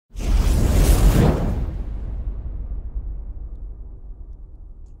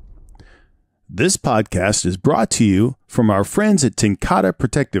This podcast is brought to you from our friends at TenCate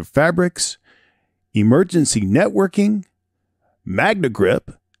Protective Fabrics, Emergency Networking,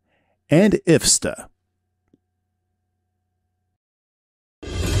 MagneGrip, and IFSTA.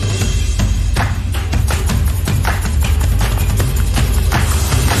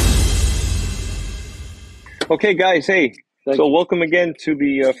 Okay, guys, hey. So welcome again to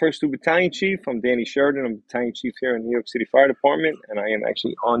the First 2 Battalion Chief. I'm Danny Sheridan. I'm Battalion Chief here in the New York City Fire Department, and I am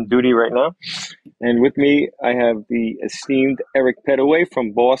actually on duty right now. And with me, I have the esteemed Erik Pettaway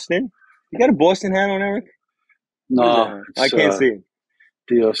from Boston. You got a Boston hat on, Erik? No, I can't see it.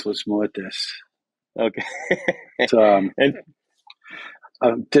 Dios los muertes. Okay. And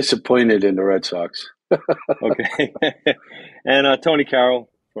I'm disappointed in the Red Sox. Okay. And Tony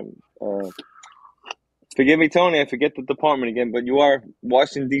Carroll from... forgive me, Tony, I forget the department again, but you are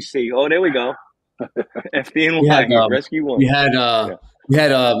Washington, D.C. Oh, there we go. FDNY, Rescue 1. We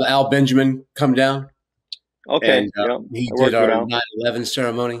had Al Benjamin come down. Okay. And he did our 9/11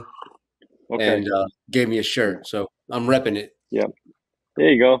 ceremony and gave me a shirt. So I'm repping it. Yeah. There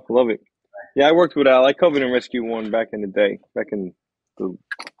you go. Love it. Yeah, I worked with Al. I covered in Rescue 1 back in the day, back in the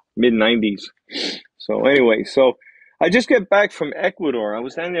mid-'90s. So anyway, I just got back from Ecuador. I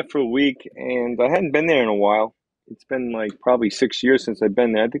was down there for a week, and I hadn't been there in a while. It's been like probably 6 years since I've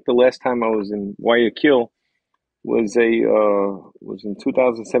been there. I think the last time I was in Guayaquil was in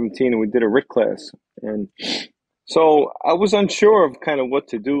 2017, and we did a RIT class. And so I was unsure of kind of what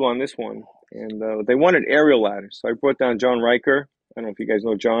to do on this one. And they wanted aerial ladders. So I brought down John Riker. I don't know if you guys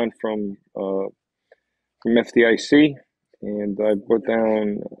know John from FDIC. And I brought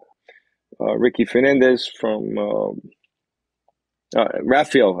down Ricky Fernandez from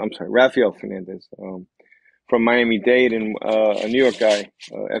Rafael Fernandez from Miami-Dade, and a New York guy,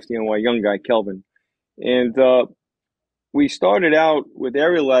 FDNY young guy, Kelvin. And we started out with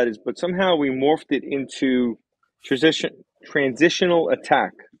aerial ladders, but somehow we morphed it into transitional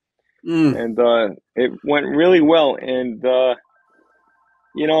attack. And it went really well. And,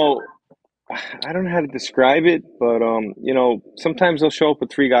 I don't know how to describe it, but, sometimes they'll show up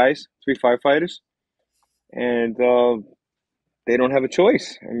with three firefighters, and they don't have a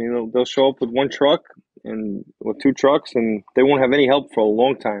choice. I mean, they'll show up with one truck or two trucks, and they won't have any help for a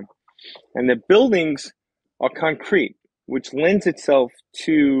long time. And the buildings are concrete, which lends itself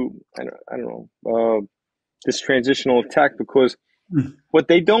to, I don't know, this transitional attack, because what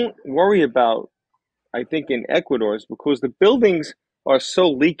they don't worry about, I think, in Ecuador is because the buildings are so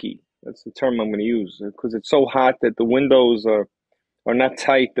leaky. That's the term I'm going to use, because it's so hot that the windows are not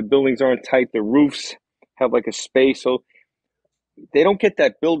tight. The buildings aren't tight. The roofs have like a space. So they don't get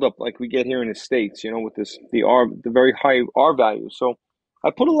that buildup like we get here in the States, with the very high R value. So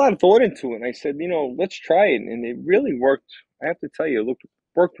I put a lot of thought into it, and I said, let's try it. And it really worked. I have to tell you, it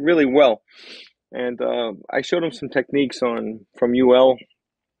worked really well. And I showed them some techniques from UL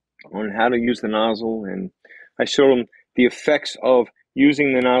on how to use the nozzle. And I showed them the effects of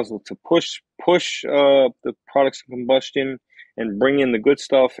using the nozzle to push the products of combustion and bring in the good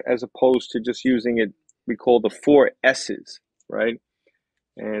stuff, as opposed to just using it, we call the 4 S's, right?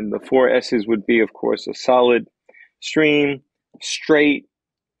 And the 4 S's would be, of course, a solid, stream, straight,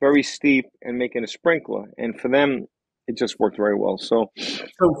 very steep, and making a sprinkler. And for them, it just worked very well. So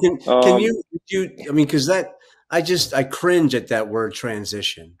can you, because I cringe at that word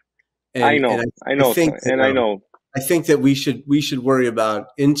transition. And, I know. I think that we should worry about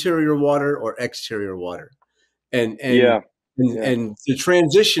interior water or exterior water, and the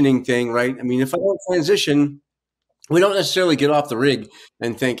transitioning thing, right? I mean, if I don't transition, we don't necessarily get off the rig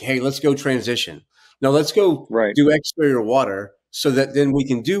and think, hey, let's go transition. No, let's go do exterior water so that then we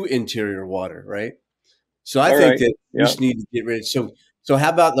can do interior water, right? So I think that we just need to get rid of. So how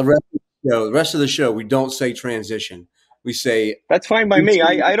about the rest of the show? The rest of the show, we don't say transition. We say that's fine by me.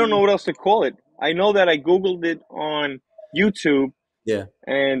 I don't know what else to call it. I know that I Googled it on YouTube. Yeah.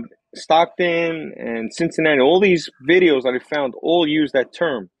 And Stockton and Cincinnati, all these videos that I found all use that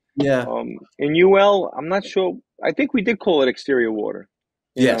term. Yeah. In UL, I'm not sure. I think we did call it exterior water.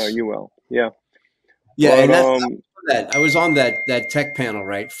 Yes. UL. Yeah. Yeah. But, I was on that tech panel,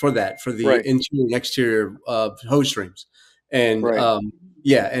 right? For the interior and exterior hose streams. And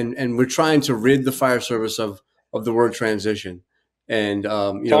and we're trying to rid the fire service of the word transition. And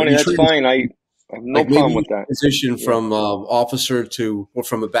Tony, that's fine. I have no problem with that. Transition from officer or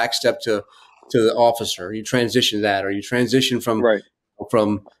from a back step to the officer. You transition that, or you transition from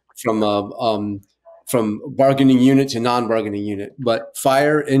bargaining unit to non-bargaining unit. But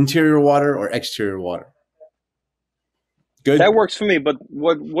fire, interior water or exterior water. Good. That works for me. But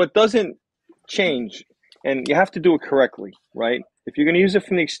what doesn't change, and you have to do it correctly, right? If you're going to use it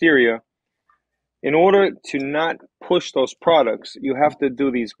from the exterior, in order to not push those products, you have to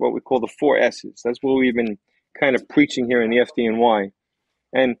do these, what we call the 4 S's. That's what we've been kind of preaching here in the FDNY.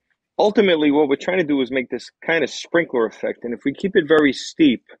 And ultimately, what we're trying to do is make this kind of sprinkler effect. And if we keep it very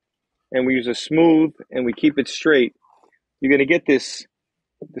steep and we use a smooth and we keep it straight, you're going to get this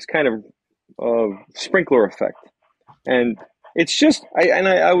kind of sprinkler effect. And it's just,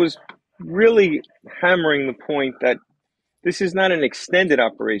 I was really hammering the point that this is not an extended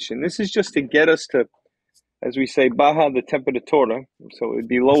operation. This is just to get us to, as we say, baja the temperatura. So it'd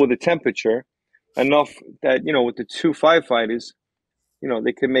be lower the temperature enough that, with the 2 firefighters,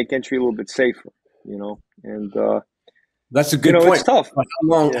 they can make entry a little bit safer, and that's a good point. It's tough.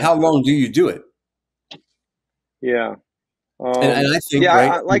 How long do you do it? Yeah. And I think,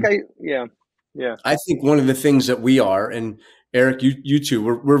 I think one of the things that we are, and Erik, you too,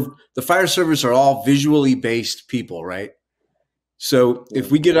 we're the fire service are all visually based people, right? So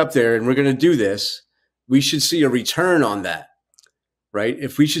if we get up there and we're going to do this, we should see a return on that, right?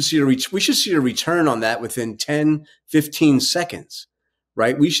 If we should see we should see a return on that within 10, 15 seconds,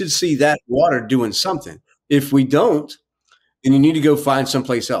 right? We should see that water doing something. If we don't, then you need to go find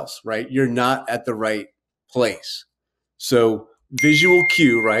someplace else, right? You're not at the right place. So visual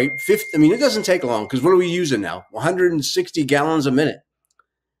cue, right? It doesn't take long because what are we using now? 160 gallons a minute.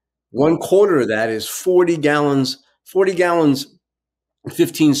 1/4 of that is 40 gallons,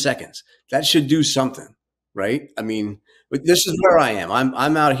 15 seconds. That should do something, right? But this is where I am.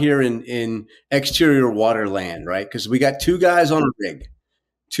 I'm out here in exterior water land, right? Because we got 2 guys on a rig,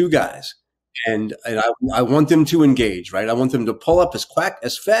 2 guys. And I want them to engage, right? I want them to pull up as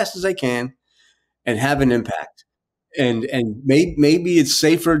fast as they can and have an impact. And maybe it's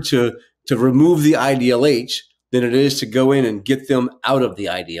safer to remove the IDLH than it is to go in and get them out of the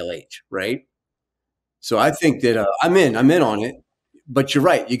IDLH, right? So I think that I'm in on it, but you're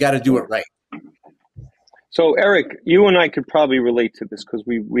right. You got to do it right. So Erik, you and I could probably relate to this because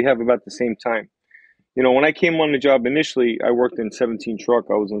we have about the same time. When I came on the job initially, I worked in 17 truck.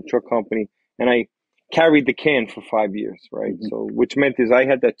 I was in a truck company, and I carried the can for 5 years, right? Mm-hmm. So which meant is I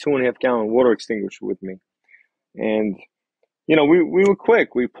had that 2.5 gallon water extinguisher with me. And, we were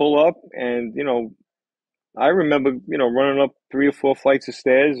quick. We pull up and, I remember, running up 3 or 4 flights of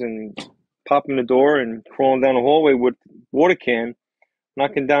stairs and popping the door and crawling down the hallway with water can,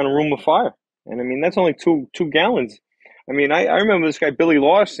 knocking down a room of fire. And that's only two gallons. I remember this guy, Billy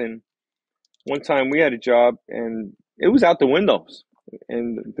Larson. One time we had a job and it was out the windows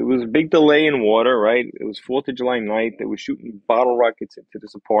and there was a big delay in water, right? It was 4th of July night. They were shooting bottle rockets into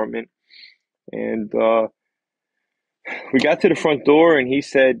this apartment. And we got to the front door and he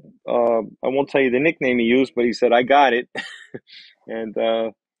said, I won't tell you the nickname he used, but he said, "I got it." And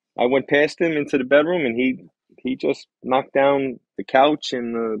I went past him into the bedroom and he just knocked down the couch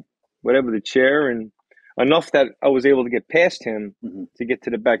and the chair, and enough that I was able to get past him to get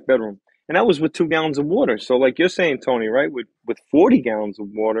to the back bedroom. And that was with 2 gallons of water. So like you're saying, Tony, right? With 40 gallons of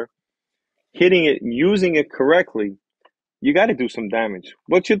water, hitting it, using it correctly, you got to do some damage.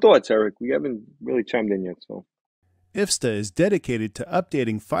 What's your thoughts, Erik? We haven't really chimed in yet. So IFSTA is dedicated to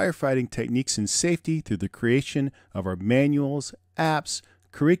updating firefighting techniques and safety through the creation of our manuals, apps,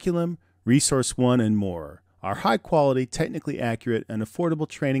 curriculum, Resource One, and more. Our high-quality, technically accurate, and affordable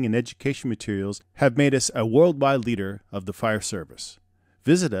training and education materials have made us a worldwide leader of the fire service.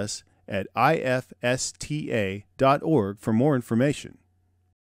 Visit us at IFSTA.org for more information.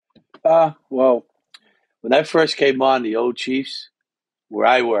 Well, when I first came on, the old chiefs, where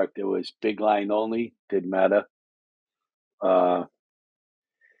I worked, it was big line only, didn't matter.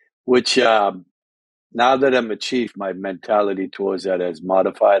 Which now that I'm a chief, my mentality towards that has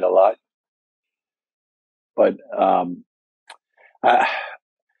modified a lot. But I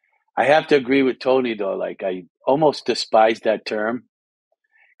have to agree with Tony, though. Like, I almost despise that term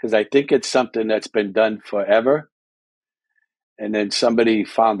because I think it's something that's been done forever. And then somebody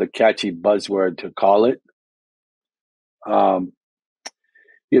found a catchy buzzword to call it.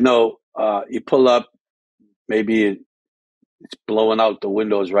 You pull up, maybe it's blowing out the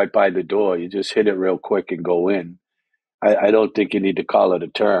windows right by the door. You just hit it real quick and go in. I don't think you need to call it a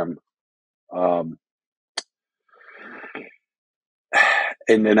term.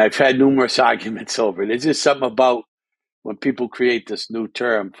 And then I've had numerous arguments over it. It's just something about when people create this new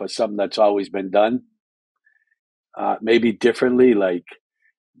term for something that's always been done, maybe differently, like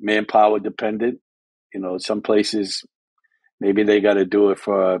manpower dependent. Some places, maybe they got to do it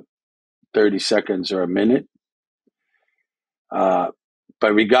for 30 seconds or a minute. But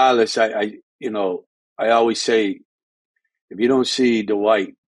regardless, I always say, if you don't see the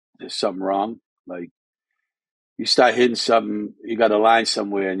white, there's something wrong. Like, you start hitting something, you got a line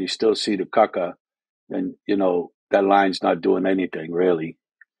somewhere and you still see the cucker, then, you know, that line's not doing anything really.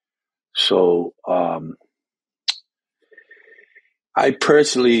 So I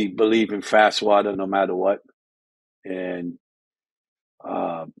personally believe in fast water no matter what. And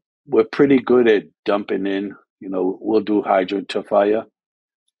we're pretty good at dumping in. You know, we'll do hydrant to fire.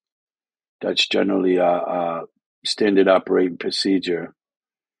 That's generally our standard operating procedure.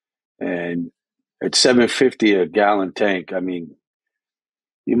 And at 750 a gallon tank, I mean,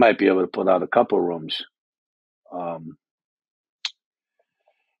 you might be able to put out a couple rooms. I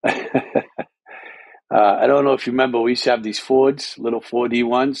don't know if you remember, we used to have these Fords, little 4D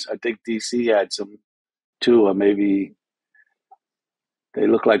ones. I think DC had some too, or maybe they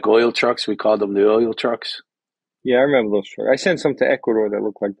look like oil trucks. We called them the oil trucks. Yeah, I remember those trucks. I sent some to Ecuador that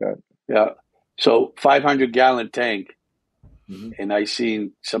look like that. Yeah. So 500-gallon tank. Mm-hmm. And I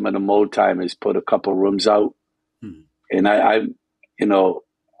seen some of the mold timers put a couple rooms out. Mm-hmm. And I, you know,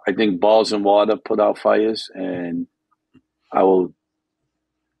 I think balls in water put out fires, and I will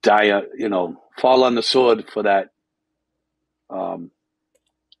die, you know, fall on the sword for that.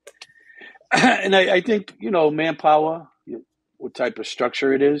 And I think, you know, manpower, what type of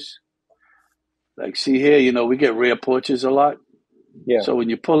structure it is. Like, see here, you know, we get rear porches a lot. Yeah. So when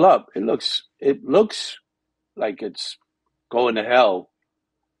you pull up, it looks like it's going to hell.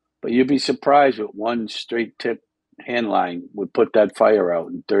 But you'd be surprised with one straight tip hand line would put that fire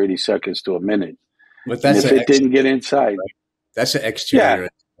out in 30 seconds to a minute. But that's if it didn't get inside. Right? That's an exterior,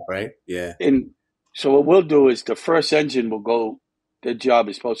 right? Yeah. And so what we'll do is the first engine will go, their job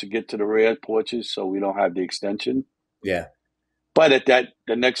is supposed to get to the rear porches so we don't have the extension. Yeah. But at that,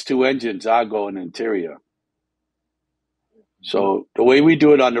 the next two engines are going interior. So the way we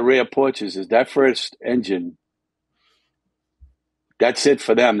do it on the rear porches is that first engine, that's it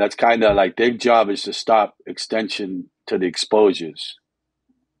for them. That's kind of like their job is to stop extension to the exposures.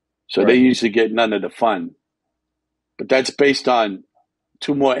 So They usually get none of the fun. But that's based on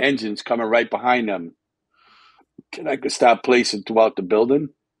two more engines coming right behind them. And I could start placing throughout the building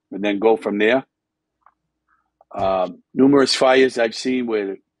and then go from there. Numerous fires I've seen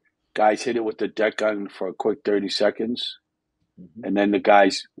where guys hit it with the deck gun for a quick 30 seconds. Mm-hmm. And then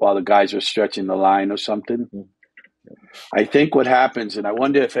while the guys are stretching the line or something. Mm-hmm. I think what happens, and I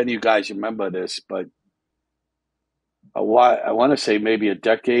wonder if any of you guys remember this, but I want to say maybe a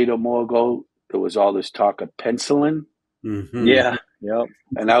decade or more ago, there was all this talk of penicillin. Mm-hmm. Yeah. Yep.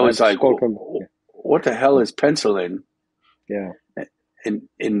 And I was like, what the hell is penicillin? Yeah. But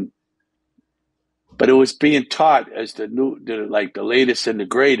it was being taught as the latest and the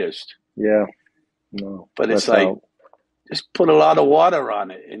greatest. Yeah. No. But it's like, just put a lot of water on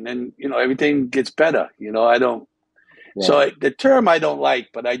it, and then, you know, everything gets better. You know, I don't. Right. So the term I don't like,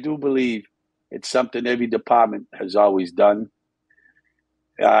 but I do believe it's something every department has always done.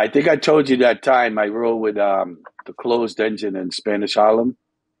 I think I told you that time I rode with the closed engine in Spanish Harlem.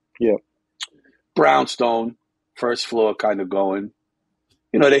 Yeah. Brownstone, first floor kind of going.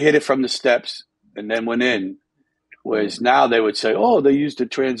 You know, they hit it from the steps and then went in. Whereas now they would say, oh, they used a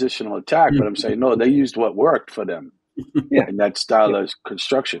transitional attack. But I'm saying, no, they used what worked for them. Yeah. In that style of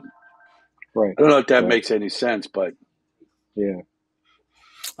construction. Right. I don't know if that makes any sense, but. Yeah.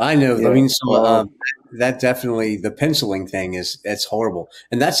 I know. Yeah. I mean, so that definitely, the penciling thing it's horrible.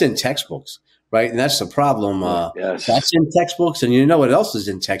 And that's in textbooks, right? And that's the problem. Yes. That's in textbooks. And you know what else is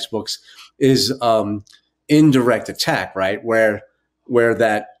in textbooks is indirect attack, right? Where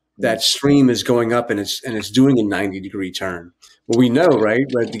that stream is going up and it's doing a 90-degree turn. Well, we know, right?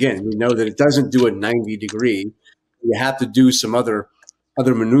 But again, we know that it doesn't do a 90-degree. You have to do some other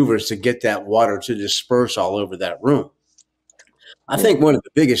maneuvers to get that water to disperse all over that room. I think one of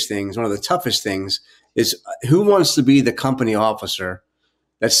the biggest things, one of the toughest things is who wants to be the company officer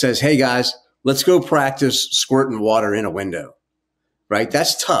that says, hey, guys, let's go practice squirting water in a window, right?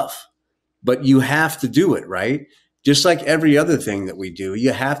 That's tough, but you have to do it, right? Just like every other thing that we do,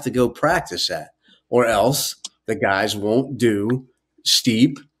 you have to go practice that, or else the guys won't do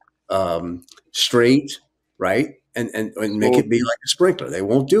steep, straight, right? And make it be like a sprinkler. They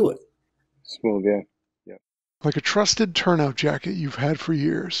won't do it. Smooth, yeah. Like a trusted turnout jacket you've had for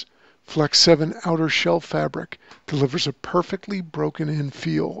years, Flex 7 outer shell fabric delivers a perfectly broken-in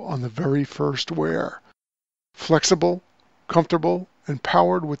feel on the very first wear. Flexible, comfortable, and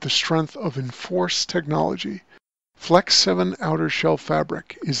powered with the strength of Enforce technology, Flex 7 outer shell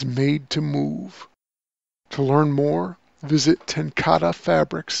fabric is made to move. To learn more, visit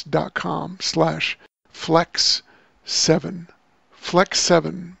tencatafabrics.com/flex7. Flex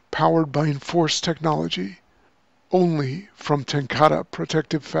 7, powered by Enforce technology. Only from TenCate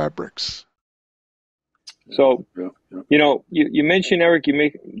Protective Fabrics. So, you know, you mentioned, Eric, you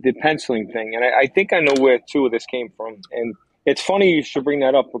make the penciling thing, and I think I know where two of this came from. And it's funny you should bring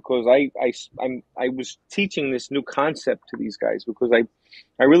that up, because I was teaching this new concept to these guys, because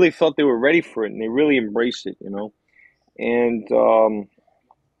I really felt they were ready for it and they really embraced it, you know. And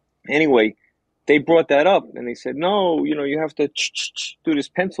anyway, they brought that up and they said, no, you know, you have to do this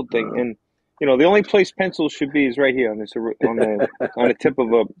pencil thing. And, you know, the only place pencils should be is right here on the tip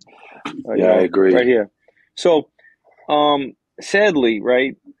of a, I agree. right here. So, sadly,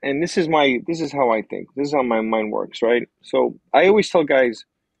 right, and this is how I think. This is how my mind works, right? So I always tell guys,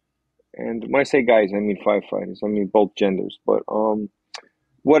 and when I say guys, I mean firefighters. I mean both genders. But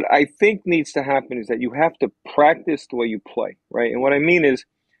what I think needs to happen is that you have to practice the way you play, right? And what I mean is,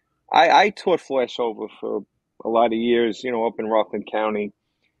 I taught flashover for a lot of years, you know, up in Rockland County,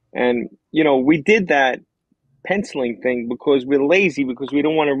 and you know, we did that penciling thing because we're lazy, because we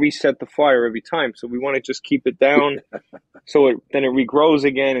don't want to reset the fire every time. So we want to just keep it down so then it regrows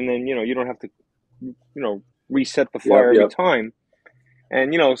again, and then, you know, you don't have to, you know, reset the fire every time.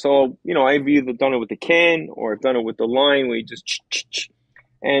 And, you know, so, you know, I've either done it with the can or I've done it with the line where you just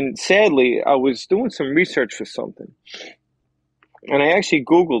and sadly, I was doing some research for something, and I actually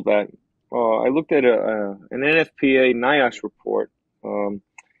Googled that. I looked at an NFPA NIOSH report, and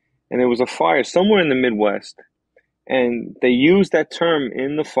there was a fire somewhere in the Midwest. And they used that term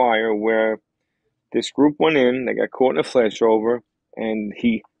in the fire where this group went in, they got caught in a flashover, and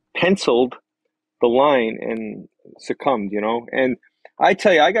he penciled the line and succumbed, you know. And I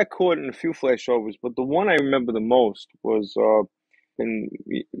tell you, I got caught in a few flashovers, but the one I remember the most was, and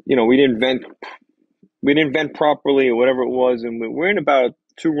you know, we didn't vent properly or whatever it was, and we're in about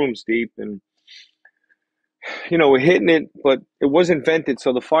 2 rooms deep, and you know, we're hitting it, but it wasn't vented,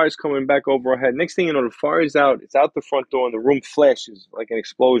 so the fire's coming back over our head. Next thing you know, the fire's out. It's out the front door, and the room flashes like an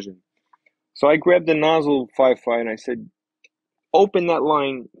explosion. So I grabbed the nozzle firefighter, and I said, open that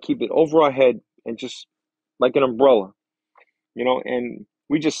line, keep it over our head, and just like an umbrella, you know. And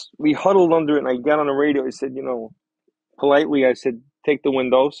we huddled under it, and I got on the radio. I said, you know, politely, I said, take the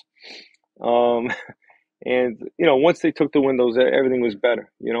windows. And, you know, once they took the windows, everything was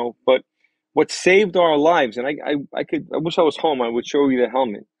better, you know. But what saved our lives, and I wish I was home, I would show you the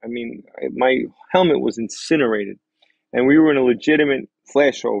helmet. I mean, my helmet was incinerated, and we were in a legitimate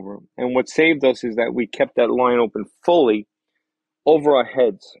flashover. And what saved us is that we kept that line open fully over our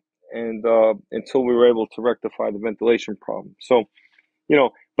heads, and until we were able to rectify the ventilation problem. So, you know,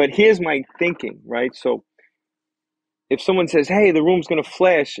 but here's my thinking, right? So if someone says, hey, the room's going to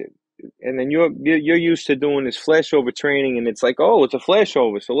flash, and then you're used to doing this flashover training, and it's like, oh, it's a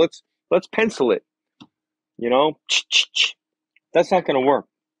flashover, so let's pencil it, you know. That's not going to work.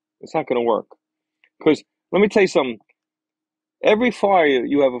 It's not going to work, because let me tell you something. Every fire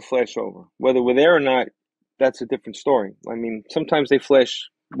you have a flashover, whether we're there or not. That's a different story. I mean, sometimes they flash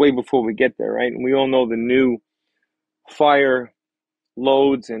way before we get there, right? And we all know the new fire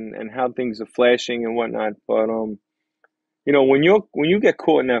loads and how things are flashing and whatnot. But you know, when you get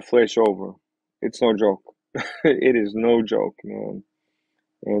caught in that flashover, it's no joke. It is no joke, man.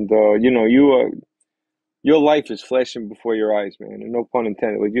 And you know, your life is flashing before your eyes, man. And no pun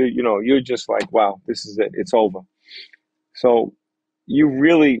intended. Like you know, you're just like, wow, this is it. It's over. So you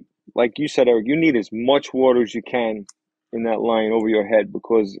really, like you said, Eric, you need as much water as you can in that line over your head,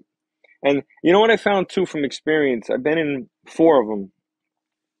 because, and you know what I found too from experience? I've been in 4 of them.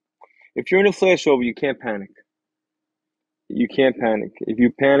 If you're in a flashover, you can't panic. You can't panic. If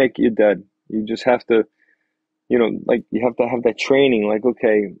you panic, you're dead. You just have to, you know, like you have to have that training. Like,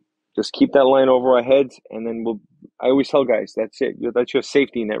 okay, just keep that line over our heads, and then I always tell guys, that's it. That's your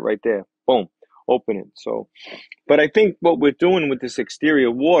safety net right there. Boom, open it. So, but I think what we're doing with this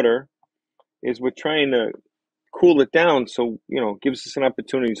exterior water is we're trying to cool it down, so, you know, gives us an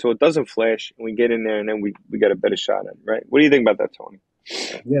opportunity so it doesn't flash, and we get in there, and then we get a better shot at it, right? What do you think about that, Tony?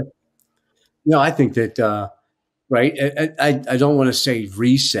 Yeah. No, I think that, right. I don't want to say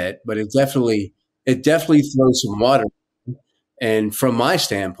reset, but it definitely throws some water. And from my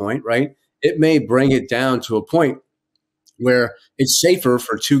standpoint, right, it may bring it down to a point where it's safer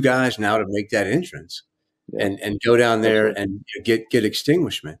for 2 guys now to make that entrance and go down there and get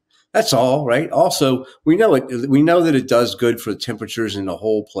extinguishment. That's all, right? Also, we know that it does good for the temperatures in the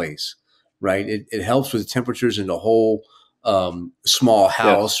whole place, right? It helps with temperatures in the whole small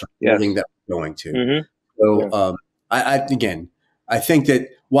house or building that we're going to. Mm-hmm. So I think that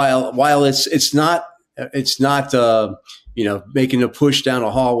while it's not you know, making a push down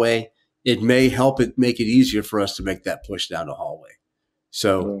a hallway, it may help it make it easier for us to make that push down the hallway.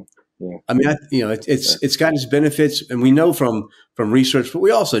 So, I mean, it's got its benefits, and we know from research, but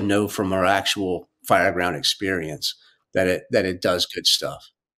we also know from our actual fireground experience that it does good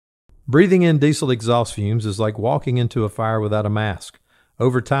stuff. Breathing in diesel exhaust fumes is like walking into a fire without a mask.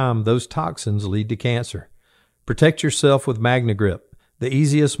 Over time, those toxins lead to cancer. Protect yourself with MagneGrip, the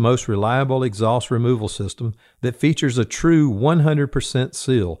easiest, most reliable exhaust removal system that features a true 100%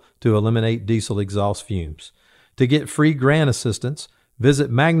 seal to eliminate diesel exhaust fumes. To get free grant assistance,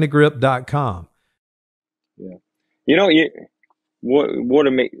 visit MagneGrip.com. Yeah. You know,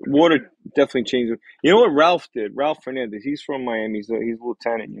 water definitely changes. You know what Ralph did? Ralph Fernandez, he's from Miami. He's a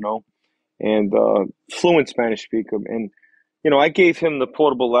lieutenant, you know, and fluent Spanish speaker. And, you know, I gave him the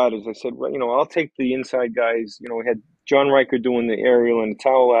portable ladders. I said, well, you know, I'll take the inside guys. You know, we had John Riker doing the aerial and the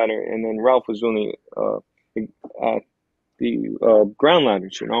tower ladder, and then Ralph was doing the ground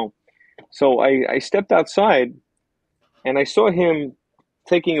ladders, you know. So I stepped outside, and I saw him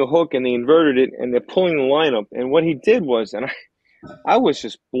taking a hook, and they inverted it, and they're pulling the line up. And what he did was, and I was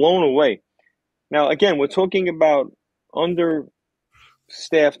just blown away. Now, again, we're talking about understaffed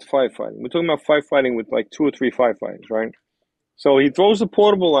firefighting. We're talking about firefighting with like 2 or 3 firefighters, right? So he throws the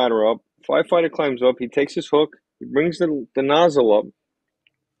portable ladder up. Firefighter climbs up. He takes his hook. He brings the nozzle up.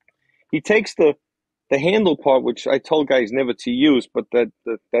 He takes the handle part, which I told guys never to use, but that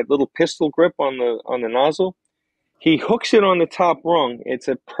little pistol grip on the nozzle. He hooks it on the top rung. It's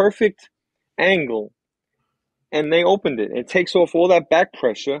a perfect angle, and they opened it. It takes off all that back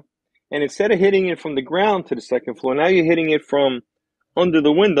pressure, and instead of hitting it from the ground to the second floor, now you're hitting it from under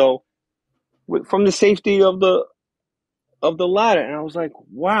the window, from the safety of the ladder. And I was like,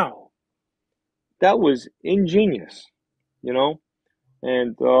 wow, that was ingenious, you know.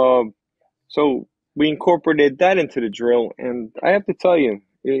 And so we incorporated that into the drill, and I have to tell you,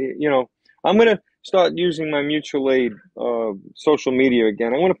 you know, I'm gonna start using my mutual aid social media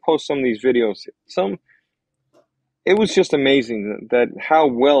again. I'm going to post some of these videos. It was just amazing that how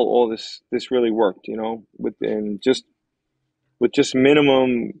well all this really worked, you know, with just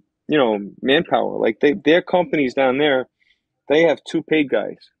minimum, you know, manpower. Like their companies down there, they have 2 paid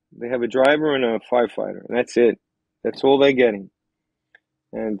guys. They have a driver and a firefighter, and that's it. That's all they're getting.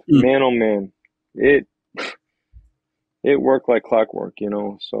 And man, oh man, it worked like clockwork, you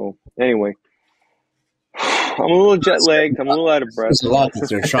know. So anyway. I'm a little jet lagged. I'm a little out of breath. There's a lot that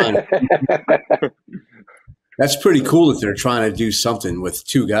they're trying to. That's pretty cool that they're trying to do something with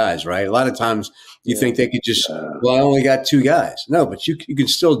 2 guys, right? A lot of times you think they could just, well, I only got 2 guys. No, but you can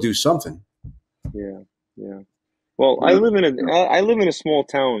still do something. Yeah. Well, I live in a small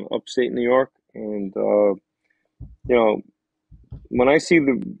town upstate New York, and you know, when I see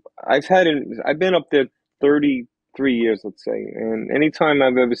I've been up there 33 years, let's say, and anytime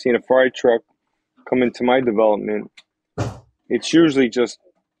I've ever seen a fire truck come into my development, it's usually just,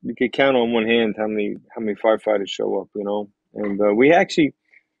 you can count on one hand how many firefighters show up, you know. And we actually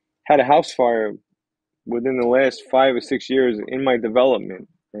had a house fire within the last 5 or 6 years in my development,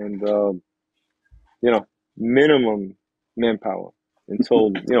 and you know, minimum manpower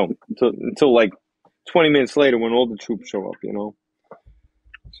until you know until like 20 minutes later when all the troops show up, you know.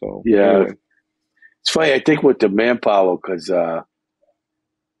 So yeah, anyway. It's funny. I think with the manpower, because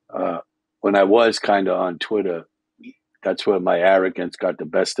when I was kind of on Twitter, that's where my arrogance got the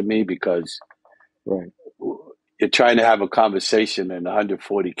best of me, because you're trying to have a conversation in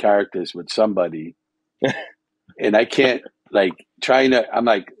 140 characters with somebody, and I can't, I'm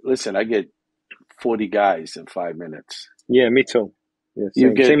like, listen, I get 40 guys in 5 minutes. Yeah, me too. Yeah,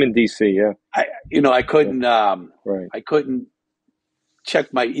 same in DC. Yeah, I couldn't. I couldn't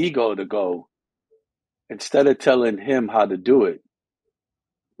check my ego to go, instead of telling him how to do it,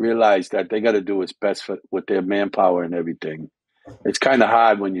 realize that they got to do what's best with their manpower and everything. It's kind of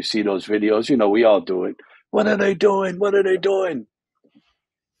hard when you see those videos. You know, we all do it. What are they doing? What are they doing?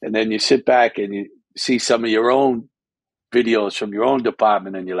 And then you sit back and you see some of your own videos from your own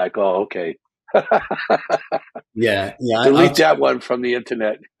department, and you're like, oh, okay. Yeah. Delete that one from the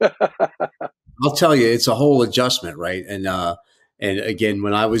internet. I'll tell you, it's a whole adjustment, right? And again,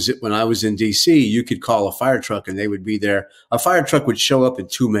 when I was in DC, you could call a fire truck and they would be there. A fire truck would show up in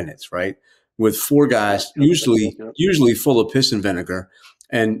 2 minutes, right? With 4 guys, usually full of piss and vinegar,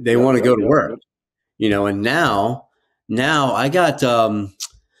 and they want to go to work, you know. And now I got,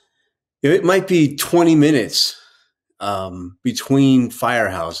 it might be 20 minutes between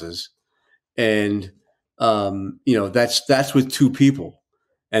firehouses, and you know, that's with 2 people.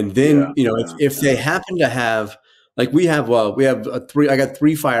 And then if they happen to have, like I got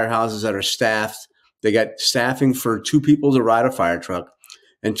 3 firehouses that are staffed. They got staffing for 2 people to ride a fire truck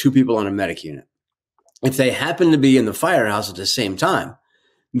and 2 people on a medic unit. If they happen to be in the firehouse at the same time,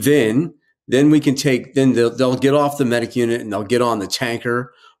 then we can they'll get off the medic unit and they'll get on the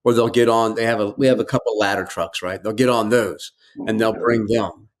tanker or they'll get on. We have a couple ladder trucks, right? They'll get on those and they'll bring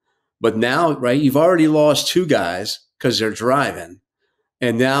them. But now, right, you've already lost 2 guys because they're driving,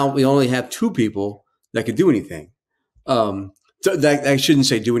 and now we only have 2 people that could do anything. So that I shouldn't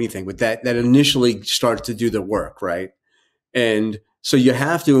say do anything, but that initially starts to do the work, right? And so you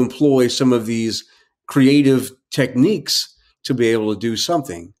have to employ some of these creative techniques to be able to do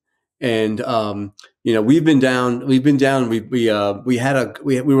something. And you know, we were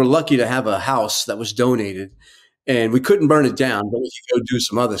lucky to have a house that was donated, and we couldn't burn it down, but we could go do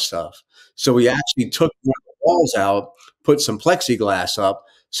some other stuff. So we actually took one of the walls out, put some plexiglass up,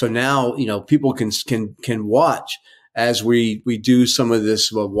 so now, you know, people can watch as we do some of this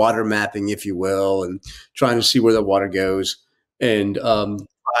water mapping, if you will, and trying to see where the water goes, and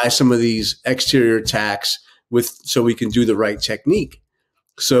buy some of these exterior tacks so we can do the right technique.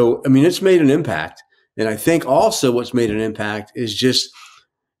 So, I mean, it's made an impact. And I think also what's made an impact is just,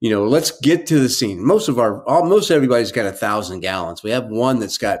 you know, let's get to the scene. Most everybody's got 1,000 gallons. We have one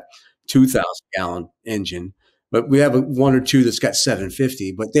that's got 2,000 gallon engine, but we have 1 or 2 that's got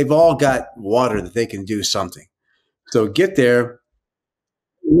 750, but they've all got water that they can do something. So get there.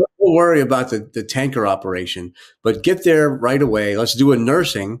 We'll worry about the tanker operation, but get there right away. Let's do a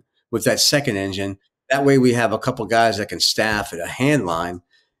nursing with that second engine. That way we have a couple guys that can staff at a hand line,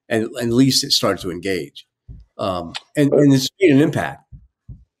 and at least it starts to engage. And it's made an impact.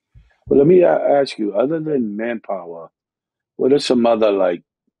 Well, let me ask you, other than manpower, what are some other like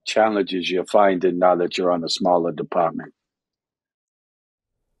challenges you're finding now that you're on a smaller department?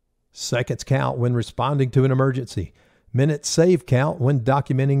 Seconds count when responding to an emergency. Minutes saved count when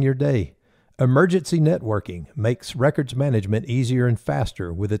documenting your day. Emergency networking makes records management easier and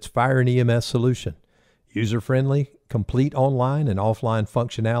faster with its fire and EMS solution. User-friendly, complete online and offline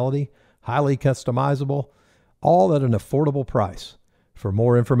functionality, highly customizable, all at an affordable price. For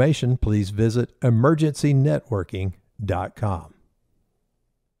more information, please visit emergencynetworking.com.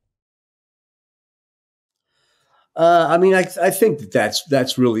 I mean, I think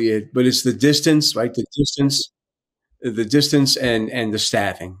that's really it, but it's the distance, right? The distance and the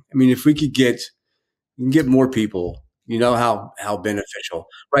staffing. I mean, if we could get more people, you know, how beneficial,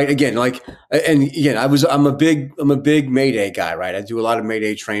 right? Again, I'm a big Mayday guy, right? I do a lot of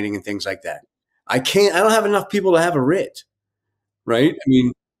Mayday training and things like that. I don't have enough people to have a RIT, right? I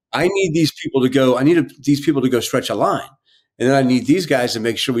mean, I need these people to go. These people to go stretch a line, and then I need these guys to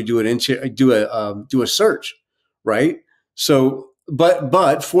make sure we do a search, right? So,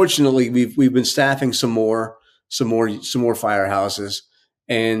 but fortunately, we've been staffing some more firehouses,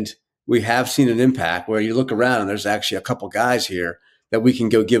 and we have seen an impact where you look around and there's actually a couple guys here that we can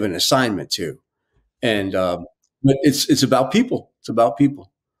go give an assignment to, and but it's about people. It's about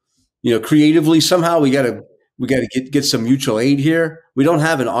people. You know, creatively somehow we got to get some mutual aid here. We don't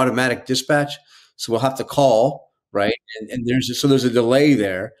have an automatic dispatch, so we'll have to call, right? And there's a delay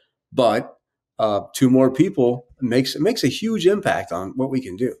there, but 2 more people makes a huge impact on what we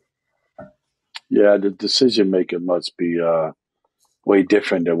can do. Yeah, the decision making must be way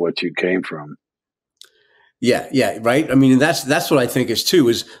different than what you came from. Yeah, right. I mean, that's what I think is too.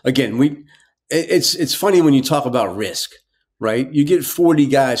 Is again, it's funny when you talk about risk, right? You get 40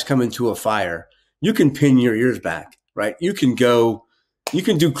 guys coming to a fire, you can pin your ears back, right? You can do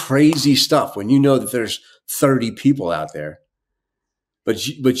crazy stuff when you know that there's 30 people out there.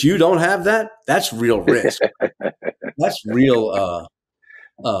 But you don't have that. That's real risk. That's real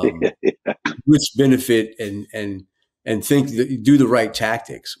risk benefit and think that you do the right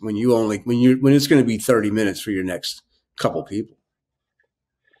tactics when it's going to be 30 minutes for your next couple people.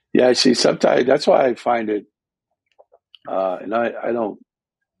 Yeah, see, sometimes that's why I find it, and I don't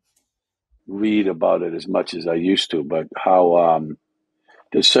read about it as much as I used to, but how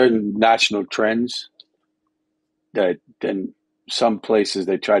there's certain national trends that then some places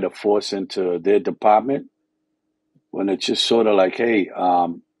they try to force into their department when it's just sort of like, hey,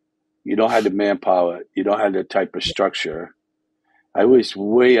 you don't have the manpower, you don't have the type of structure. I was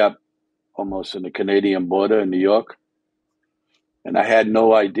way up almost on the Canadian border in New York, and I had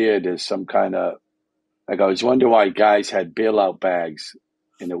no idea there's some kind of, like, I was wondering why guys had bailout bags,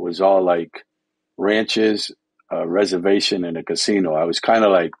 and it was all like ranches, a reservation, and a casino. I was kind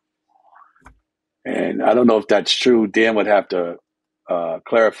of like, and I don't know if that's true. Dan would have to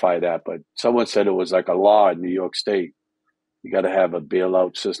clarify that, but someone said it was like a law in New York State. You got to have a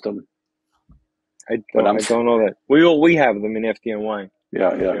bailout system. I don't know that. We have them in FDNY.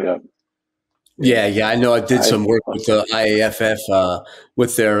 Yeah. Yeah. I know I did some work with the IAFF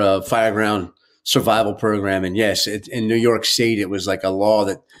with their fireground survival program. And yes, in New York State, it was like a law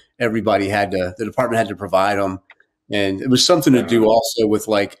that the department had to provide them. And it was something to do also with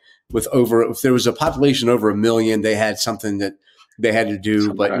if there was a population over 1 million, they had something that they had to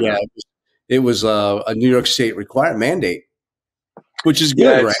do. But yeah, it was a New York State mandate, which is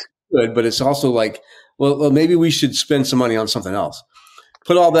good, right? Good, but it's also like, well, maybe we should spend some money on something else.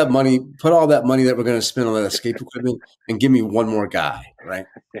 Put all that money that we're going to spend on that escape equipment, and give me one more guy, right?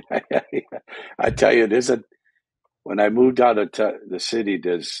 I tell you, when I moved out of the city,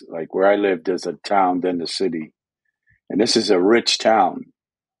 there's like where I live, there's a town, then the city, and this is a rich town.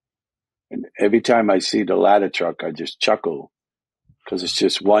 And every time I see the ladder truck, I just chuckle because it's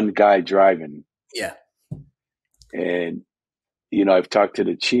just one guy driving. Yeah. And I've talked to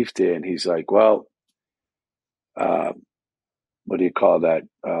the chief there, and he's like, well, what do you call that?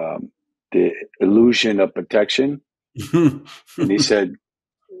 The illusion of protection. And he said,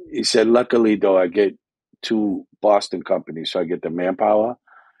 luckily though, I get 2 Boston companies, so I get the manpower.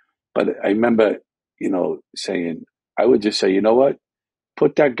 But I remember, saying, I would just say, you know what?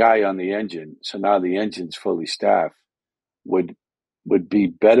 Put that guy on the engine. So now the engine's fully staffed would be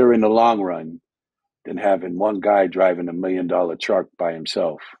better in the long run than having one guy driving $1 million truck by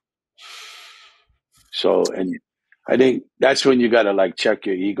himself. So, and I think that's when you got to like check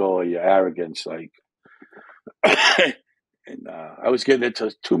your ego or your arrogance. Like, and I was getting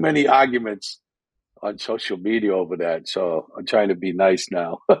into too many arguments on social media over that. So I'm trying to be nice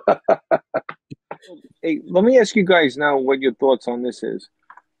now. Hey, let me ask you guys now what your thoughts on this is.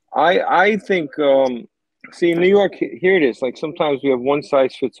 I think, see, in New York, here it is. Like sometimes we have one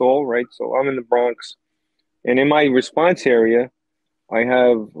size fits all, right? So I'm in the Bronx, and in my response area, I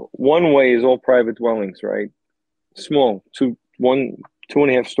have one way is all private dwellings, right? Small,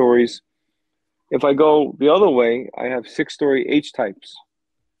 2.5 stories. If I go the other way, I have 6-story H types.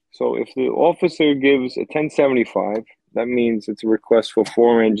 So if the officer gives a 1075, that means it's a request for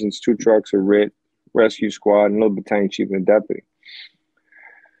 4 engines, 2 trucks, a RIT, rescue squad, and a little battalion chief and a deputy.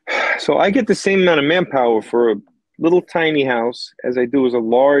 So I get the same amount of manpower for a little tiny house as I do as a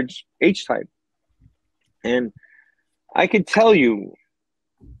large H type. And I could tell you,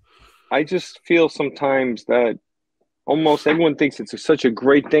 I just feel sometimes that almost everyone thinks it's such a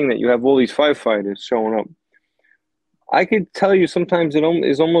great thing that you have all these firefighters showing up. I could tell you sometimes it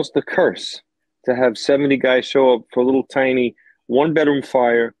is almost a curse to have 70 guys show up for a little tiny 1-bedroom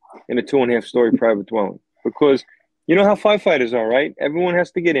fire in a 2.5-story private dwelling. Because you know how firefighters are, right? Everyone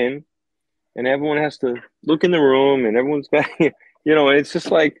has to get in, and everyone has to look in the room, and everyone's got, and it's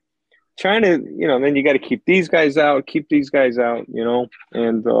just like trying to, then you got to keep these guys out,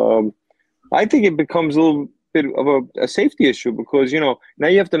 and I think it becomes a little bit of a safety issue because, now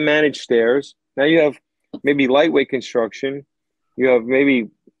you have to manage stairs. Now you have maybe lightweight construction. You have maybe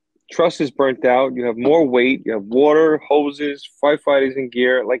trusses burnt out. You have more weight. You have water, hoses, firefighters in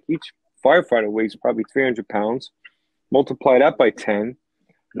gear. Like each firefighter weighs probably 300 pounds. Multiply that by 10.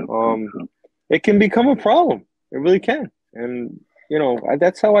 It can become a problem. It really can. And,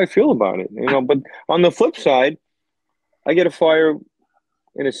 that's how I feel about it. But on the flip side, I get a fire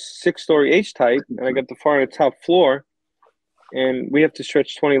in a 6-story H type, and I got the fire on the top floor, and we have to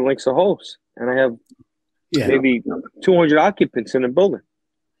stretch 20 lengths of hose. And I have maybe 200 occupants in the building.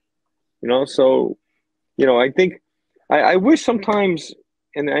 So, I think I wish sometimes,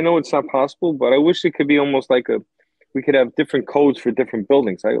 and I know it's not possible, but I wish it could be almost like we could have different codes for different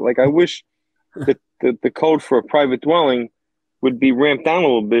buildings. I wish that the code for a private dwelling would be ramped down a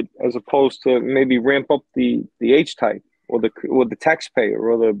little bit as opposed to maybe ramp up the H type or the taxpayer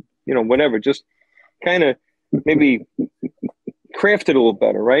or the, whatever, just kind of maybe craft it a little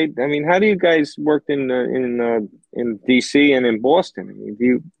better, right? I mean, how do you guys work in DC and in Boston? I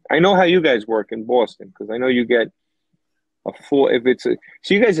mean, I know how you guys work in Boston because I know you get a full. So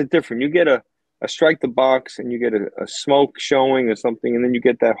you guys are different. You get a strike the box and you get a smoke showing or something, and then you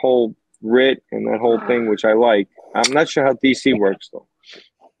get that whole RIT and that whole thing, which I like. I'm not sure how DC works though.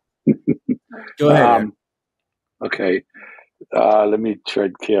 Go ahead. Okay, let me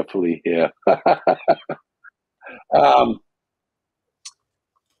tread carefully here.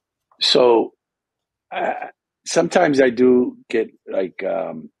 So sometimes I do get like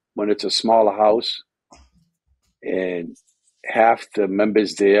when it's a smaller house and half the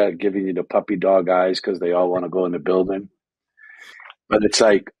members there are giving you the puppy dog eyes because they all want to go in the building. But it's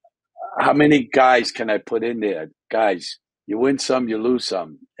like, how many guys can I put in there? Guys, you win some, you lose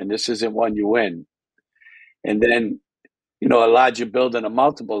some. And this isn't one you win. And then, a larger building, a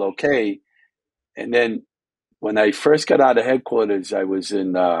multiple, okay. And then when I first got out of headquarters, I was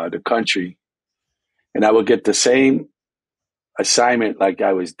in the country, and I would get the same assignment like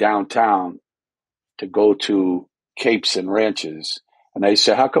I was downtown to go to capes and ranches. And I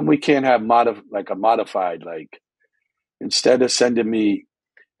said, how come we can't have a modified, like instead of sending me,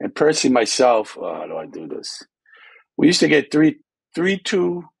 and personally myself, how do I do this? We used to get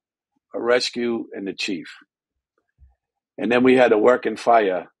 3-2, a rescue, and the chief. And then we had a working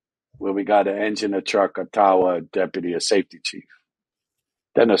fire where we got an engine, a truck, a tower, a deputy, a safety chief.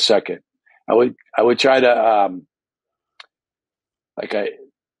 Then a second. I would try to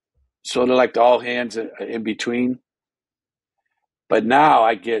sort of like the all hands in between. But now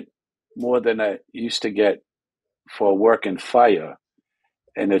I get more than I used to get for a working fire.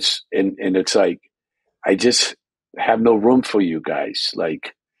 And it's like, I just have no room for you guys.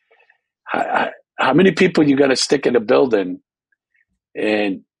 Like, how many people you got to stick in a building?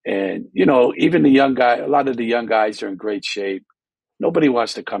 And you know, even the young guy, a lot of the young guys are in great shape. Nobody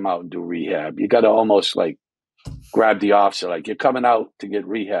wants to come out and do rehab. You got to almost like grab the officer, like you're coming out to get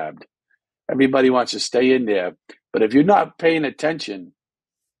rehabbed. Everybody wants to stay in there. But if you're not paying attention,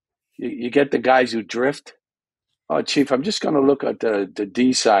 you get the guys who drift. Oh, Chief, I'm just going to look at the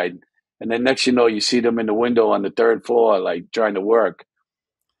D side. And then next you know, you see them in the window on the third floor, like trying to work.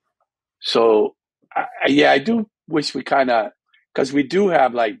 So, I do wish we kind of, because we do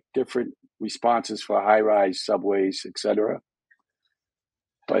have like different responses for high-rise, subways, etc.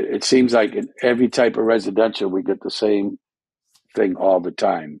 But it seems like in every type of residential, we get the same thing all the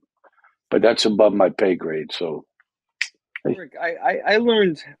time. But that's above my pay grade. So, Rick, I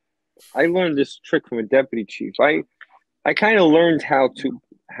learned this trick from a deputy chief. I kind of learned how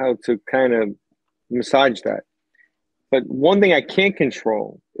to kind of massage that. But one thing I can't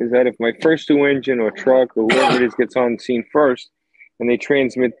control is that if my first due engine or truck or whoever it is gets on scene first, and they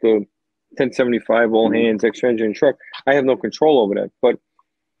transmit the 1075 all hands extra engine truck, I have no control over that. But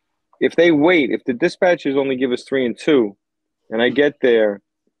if they wait, if the dispatchers only give us 3 and 2, and I get there,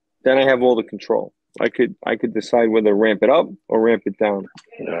 then I have all the control. I could decide whether to ramp it up or ramp it down.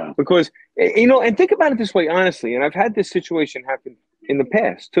 yeah. Because, you know, and think about it this way, honestly, and I've had this situation happen in the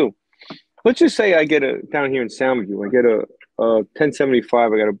past too. Let's just say I get down here in Soundview, I get a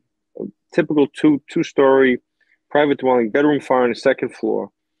 1075, I got a typical two-story private dwelling, bedroom fire on the second floor,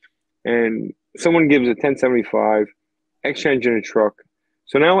 and someone gives a 1075, extra engine and truck.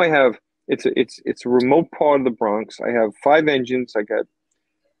 So now I have, it's a remote part of the Bronx. I have 5 engines, I got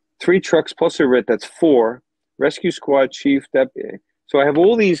 3 trucks plus a RIT, that's 4, rescue squad, chief, deputy. So I have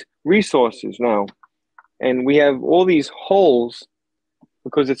all these resources now, and we have all these holes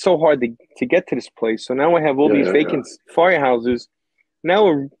because it's so hard to get to this place. So now I have all these vacant firehouses. Now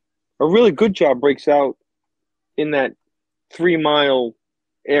a really good job breaks out in that 3-mile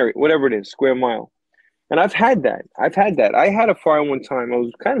area, whatever it is, square mile. And I've had that. I had a fire one time. I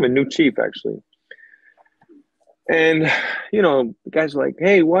was kind of a new chief, actually. And, you know, the guy's like,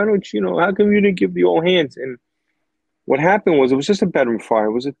 hey, why don't you, how come you didn't give the all hands? And what happened was it was just a bedroom fire.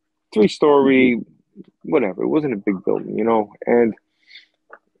 It was a 3-story, whatever. It wasn't a big building, And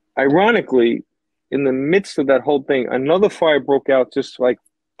ironically, in the midst of that whole thing, another fire broke out just like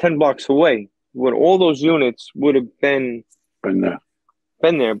 10 blocks away when all those units would have been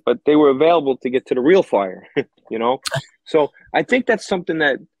there, but they were available to get to the real fire, So I think that's something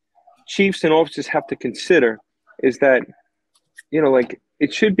that chiefs and officers have to consider is that, like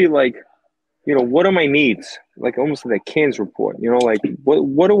it should be like, what are my needs? Like almost like a CANS report, like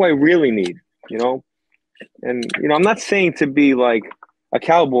what do I really need, And, I'm not saying to be like a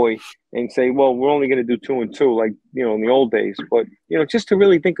cowboy and say, well, we're only going to do 2 and 2, like, in the old days. But, just to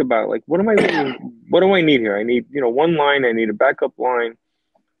really think about like, what do I need here? I need, one line. I need a backup line.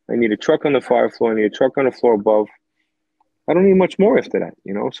 I need a truck on the fire floor. I need a truck on the floor above. I don't need much more after that,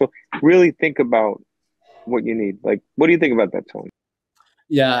 So really think about what you need. Like, what do you think about that, Tony?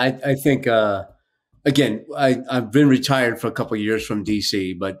 Yeah, I think, again, I've been retired for a couple of years from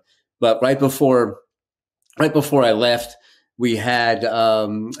DC, but right before I left, we had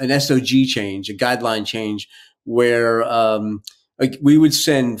an SOG change, a guideline change, where we would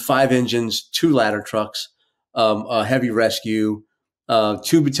send 5 engines, 2 ladder trucks, a heavy rescue,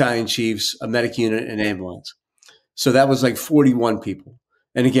 2 battalion chiefs, a medic unit, and ambulance. So that was like 41 people.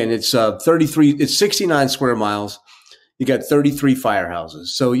 And again, it's 69 square miles. You got 33 firehouses.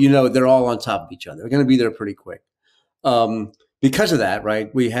 So, they're all on top of each other. They're going to be there pretty quick. Because of that,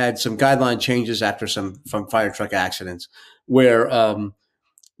 right, we had some guideline changes after from fire truck accidents where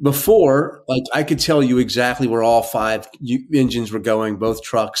before, like I could tell you exactly where all 5 engines were going, both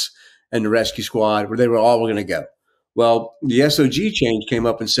trucks and the rescue squad, where they were all going to go. Well, the SOG change came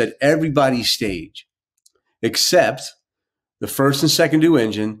up and said everybody stage except the first and second due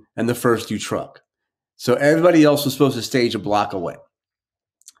engine and the first due truck. So everybody else was supposed to stage a block away.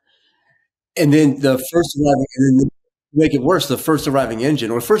 And then to make it worse, the first arriving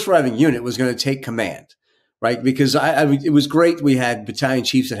engine or first arriving unit was going to take command, right? Because I mean, it was great. We had battalion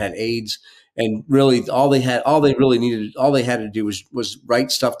chiefs that had aides, and really all they had to do was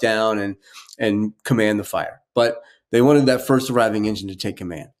write stuff down and command the fire. But they wanted that first arriving engine to take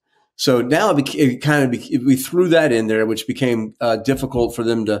command. So now we threw that in there, which became difficult for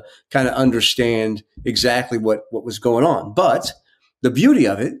them to kind of understand exactly what was going on. But the beauty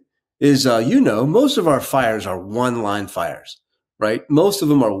of it is, most of our fires are one-line fires, right? Most of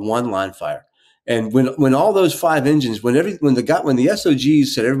them are one-line fire. And when all those 5 engines, when the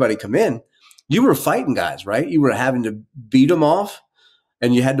SOGs said everybody come in, you were fighting guys, right? You were having to beat them off,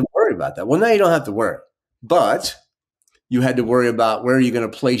 and you had to worry about that. Well, now you don't have to worry, but you had to worry about where are you going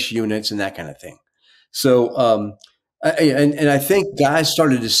to place units and that kind of thing. So, I think guys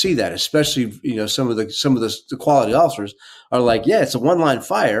started to see that, especially some of the quality officers are like, yeah, it's a one-line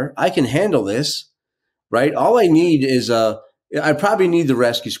fire. I can handle this, right? All I need is I probably need the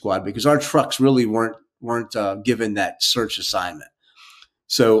rescue squad because our trucks really weren't given that search assignment.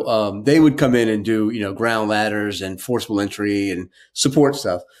 So they would come in and do ground ladders and forcible entry and support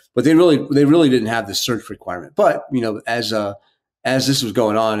stuff, but they really didn't have the search requirement. But as this was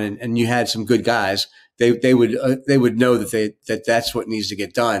going on and you had some good guys, they would know that that's what needs to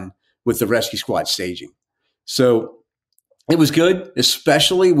get done with the rescue squad staging. So it was good,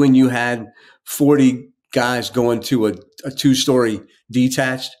 especially when you had 40 guys going to a 2-story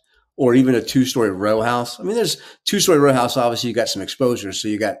detached or even a 2-story row house. I mean, there's 2-story row house. Obviously, you got some exposure, so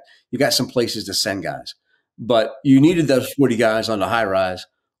you got some places to send guys. But you needed those 40 guys on the high rise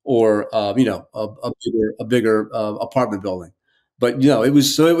or a bigger apartment building. But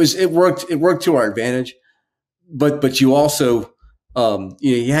it worked to our advantage. But you also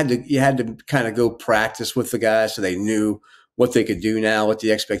you had to kind of go practice with the guys so they knew what they could do now, what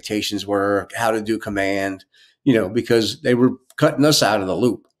the expectations were, how to do command, because they were cutting us out of the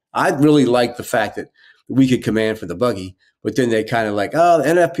loop. I really liked the fact that we could command for the buggy, but then they kind of like, oh, the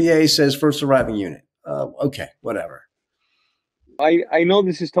NFPA says first arriving unit. Okay, whatever. I know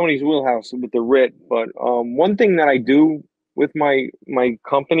this is Tony's wheelhouse with the RIT, but one thing that I do with my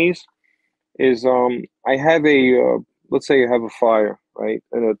companies is I have let's say you have a fire, right,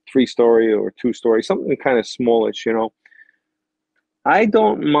 in a 3-story or 2-story, something kind of smallish, I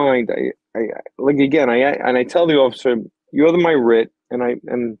don't mind. I tell the officer, you're my RIT,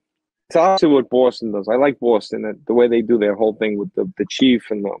 and it's obviously what Boston does. I like Boston, the way they do their whole thing with the chief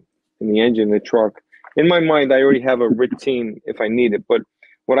and the engine, the truck. In my mind, I already have a RIT team if I need it. But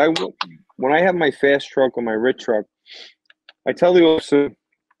when I have my fast truck or my RIT truck, I tell the officer,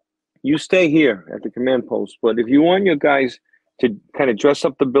 you stay here at the command post. But if you want your guys to kind of dress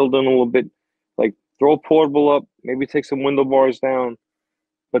up the building a little bit, like throw a portable up, maybe take some window bars down,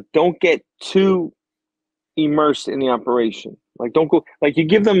 but don't get too immersed in the operation. Like don't go, like you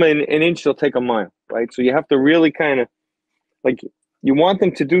give them an inch, they'll take a mile, right? So you have to really kind of, like, you want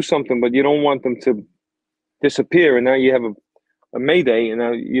them to do something, but you don't want them to disappear. And now you have a Mayday, and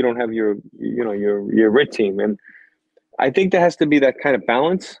now you don't have your RIT team. And I think there has to be that kind of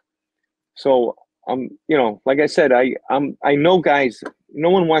balance. So like I said, I know guys, no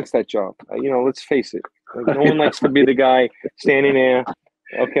one wants that job. Let's face it. Like, no one likes to be the guy standing there.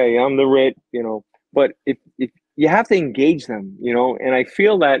 Okay, I'm the RIT, but if you have to engage them, and I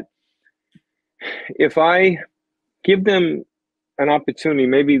feel that if I give them an opportunity,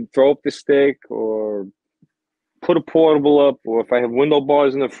 maybe throw up the stick or put a portable up, or if I have window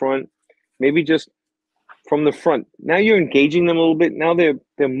bars in the front, maybe just from the front. Now you're engaging them a little bit. Now they're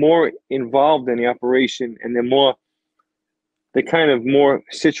more involved in the operation, and they're kind of more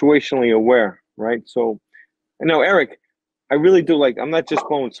situationally aware, right? So, I know, Erik, I really do like, I'm not just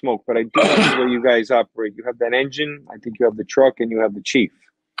blowing smoke, but I do like the way you guys operate. You have that engine, I think you have the truck, and you have the chief.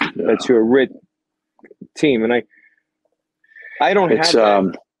 Yeah. That's your RIT team. And I don't have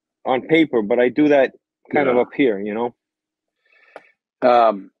that on paper, but I do that kind of up here,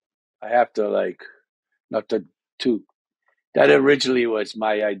 I have to not to that originally was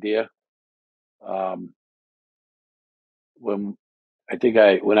my idea. When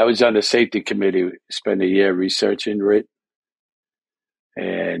I was on the safety committee, spent a year researching RIT,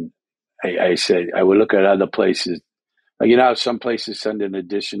 and I said I would look at other places. Like, how some places send an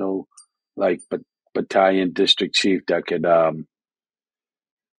additional battalion district chief that could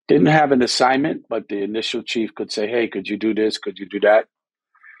didn't have an assignment, but the initial chief could say, hey, could you do this? Could you do that?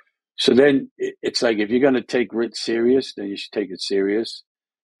 So then it's like, if you're going to take RIT serious, then you should take it serious.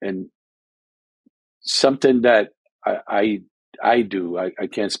 And something that I do, I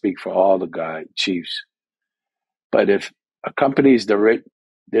can't speak for all the chiefs, but if a company is the RIT,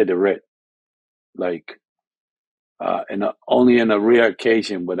 they're the RIT. And only on a rare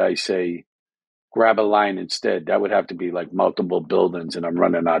occasion would I say, grab a line instead. That would have to be like multiple buildings, and I'm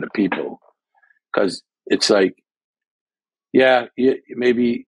running out of people. Because it's like, yeah,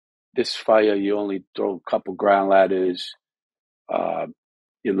 maybe this fire, you only throw a couple ground ladders.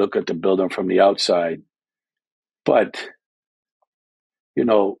 You look at the building from the outside. But, you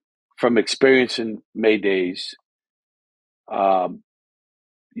know, from experience in Maydays,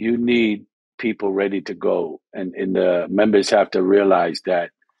 you need people ready to go. And the members have to realize that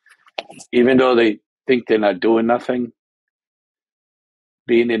even though they think they're not doing nothing,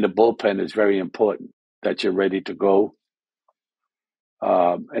 being in the bullpen is very important, that you're ready to go.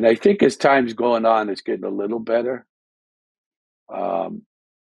 And I think as time's going on, it's getting a little better.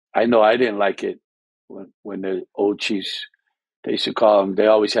 I know I didn't like it when the old chiefs, they used to call them, they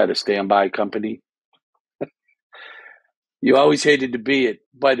always had a standby company. You always hated to be it,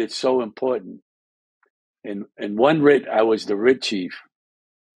 but it's so important. And one writ, I was the writ chief.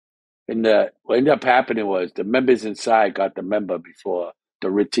 And what ended up happening was the members inside got the member before the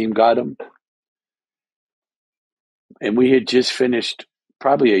writ team got him. And we had just finished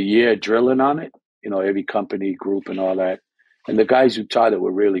probably a year drilling on it, you know, every company, group and all that. And the guys who taught it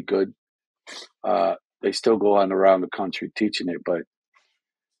were really good. They still go on around the country teaching it. But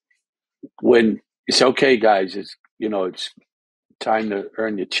when it's okay, guys, it's, you know, it's time to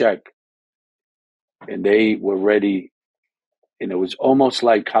earn your check. And they were ready. And it was almost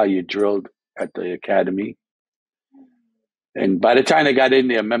like how you drilled at the academy. And by the time they got in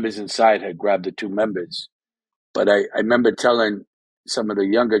there, members inside had grabbed the two members. But I remember telling some of the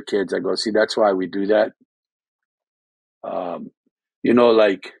younger kids, I go, see, that's why we do that. You know,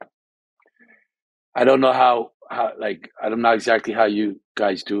 like, I don't know how like, I don't know exactly how you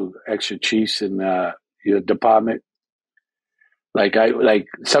guys do extra chiefs in your department. Like,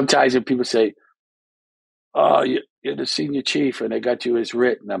 sometimes when people say, oh, you're the senior chief and they got you as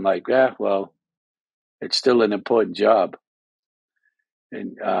writ. And I'm like, yeah, well, it's still an important job.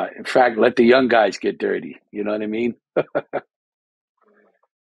 And in fact, let the young guys get dirty. You know what I mean?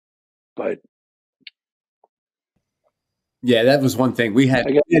 But yeah, that was one thing. We had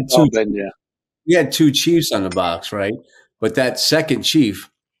two chiefs on the box, right? But that second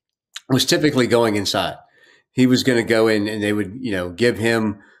chief was typically going inside. He was going to go in, and they would, you know, give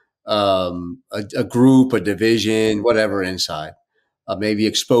him a group, a division, whatever inside, maybe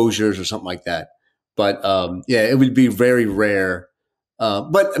exposures or something like that. But yeah, it would be very rare.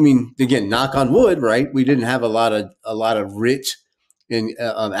 But I mean, again, knock on wood, right? We didn't have a lot of writ in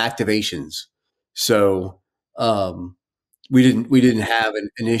activations, so we didn't have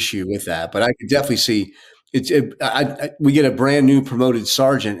an issue with that. But I could definitely see we get a brand new promoted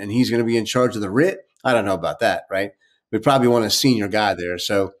sergeant, and he's going to be in charge of the writ. I don't know about that, right? We probably want a senior guy there,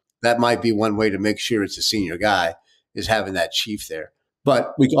 so that might be one way to make sure it's a senior guy, is having that chief there.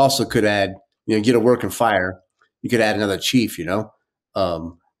 But we also could add, you know, get a working fire. You could add another chief, you know.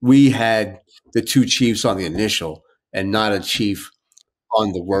 We had the two chiefs on the initial and not a chief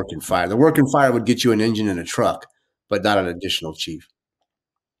on the working fire. The working fire would get you an engine and a truck, but not an additional chief.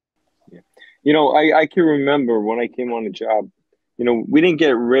 Yeah. You know, I can remember when I came on the job, you know, we didn't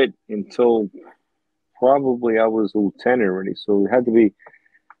get writ until probably I was a lieutenant already. So it had to be,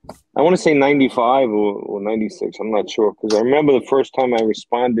 I want to say 95 or 96. I'm not sure. Because I remember the first time I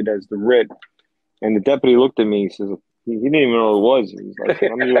responded as the writ, and the deputy looked at me. He says, he didn't even know what it was. He was like,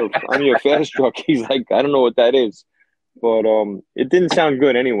 I'm your fast truck. He's like, I don't know what that is. But it didn't sound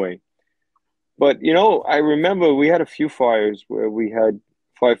good anyway. But, you know, I remember we had a few fires where we had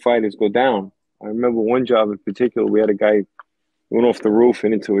firefighters go down. I remember one job in particular, we had a guy went off the roof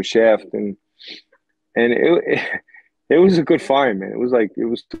and into a shaft. And it was a good fire, man. It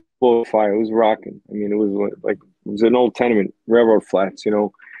was full fire. It was rocking. I mean, it was an old tenement, railroad flats, you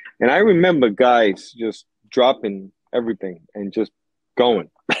know. And I remember guys just dropping everything and just going.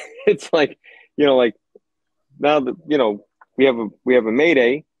 It's like, you know, like now that, you know, we have a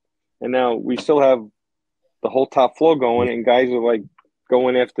Mayday, and now we still have the whole top floor going, and guys are like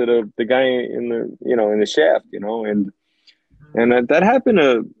going after the guy in the shaft, you know, and that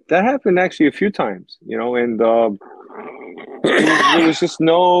happened actually a few times, you know, and there was just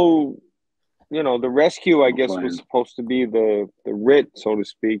no, you know, the rescue, I guess, was supposed to be the writ, so to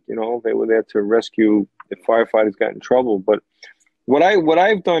speak. You know, they were there to rescue if firefighters got in trouble. But what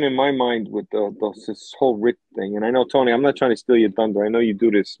I've done in my mind with this whole writ thing, and I know, Tony, I'm not trying to steal your thunder. I know you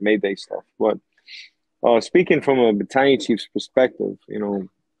do this Mayday stuff, but speaking from a battalion chief's perspective, you know,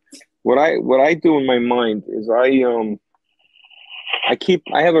 what I do in my mind is I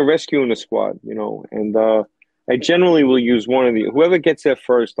have a rescue in the squad, you know, and I generally will use one of whoever gets there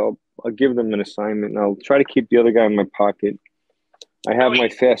first, I'll give them an assignment, and I'll try to keep the other guy in my pocket. I have my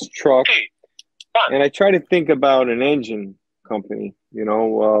fast truck, And I try to think about an engine company,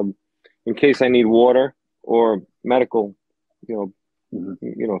 in case I need water or medical,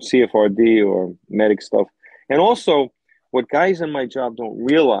 CFRD or medic stuff. And also, what guys in my job don't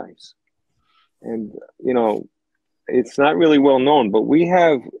realize, and it's not really well known, but we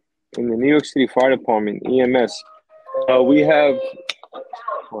have in the New York City Fire Department EMS, we have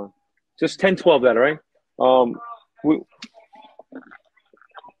just 10-12 that, right?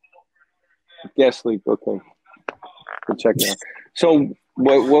 Gas leak. Okay, we'll check now. So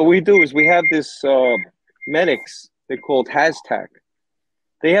what we do is we have this medics. They're called HazTac.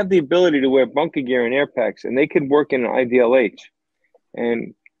 They have the ability to wear bunker gear and air packs, and they could work in an IDLH.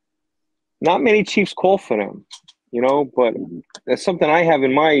 And not many chiefs call for them, but that's something I have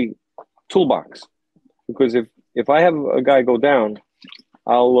in my toolbox. Because if I have a guy go down,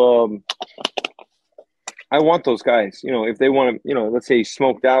 I want those guys, if they want to, let's say he's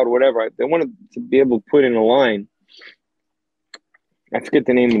smoked out or whatever, they want to be able to put in a line. I forget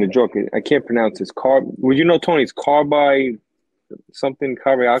the name of the drug. I can't pronounce it. Would you know, Tony? It's carbide something,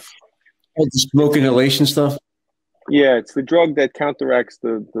 carbiox. Oh, the smoke inhalation stuff? Yeah, it's the drug that counteracts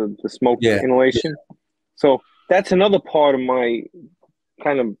the smoke inhalation. Yeah. So that's another part of my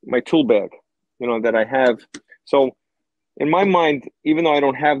tool bag, that I have. So in my mind, even though I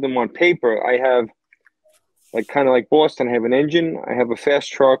don't have them on paper, I have like Boston, I have an engine, I have a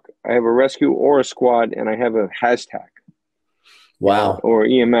fast truck, I have a rescue or a squad, and I have a HazTac. Wow. Or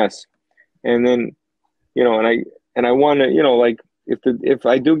EMS. And then, and I want to, if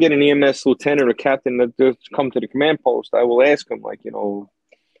I do get an EMS lieutenant or captain that does come to the command post, I will ask them, you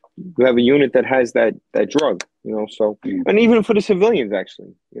have a unit that has that drug, so, and even for the civilians,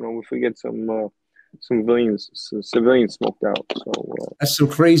 actually, if we get some civilians smoked out. So that's some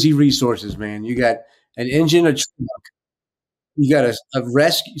crazy resources, man. You got an engine, a truck, you got a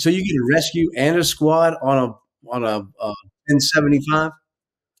rescue. So you get a rescue and a squad on a 1075.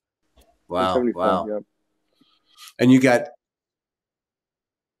 Wow. 1075, wow. Yep. And you got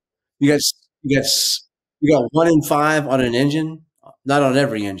 1 in 5 on an engine, not on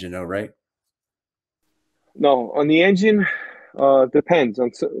every engine though, right? No, on the engine, depends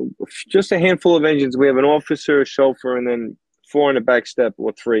on just a handful of engines. We have an officer, a chauffeur, and then 4 in the back step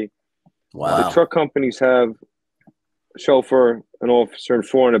or 3. Wow. The truck companies have a chauffeur, an officer, and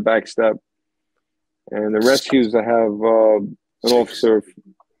 4 in the back step. And the rescues, I have an officer.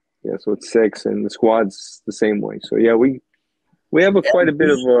 Yeah, so it's 6, and the squad's the same way. So yeah, we have quite a bit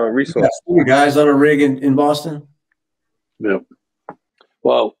of resource. You guys on a rig in Boston? Yep.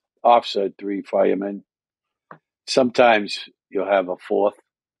 Well, officer, 3 firemen. Sometimes you'll have a 4th,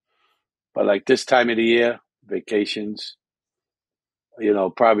 but like this time of the year, vacations,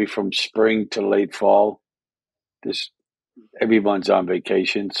 probably from spring to late fall, everyone's on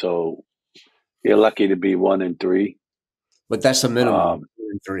vacation, so you're lucky to be 1 in 3. But that's the minimum,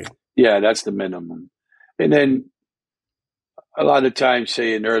 1 in 3. Yeah, that's the minimum. And then a lot of times,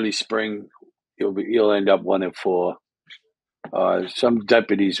 say in early spring, you'll end up 1 in 4. Some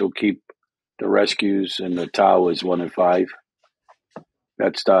deputies will keep the rescues and the towers 1 in 5.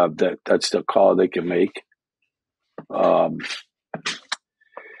 That's the call they can make.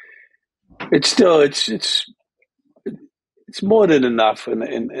 It's still it's more than enough,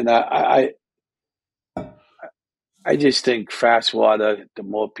 and I just think fast water. The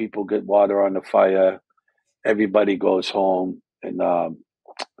more people get water on the fire, everybody goes home. And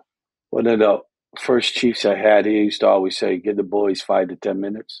one of the first chiefs I had, he used to always say, "Give the boys 5 to 10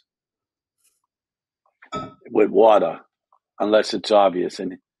 minutes with water, unless it's obvious."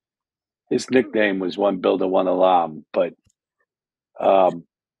 And his nickname was "One Builder, One Alarm." But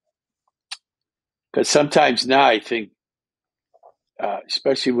because sometimes now I think,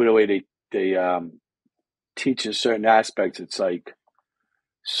 especially with the way they teach in certain aspects, it's like,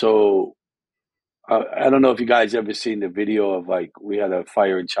 so I don't know if you guys ever seen the video of we had a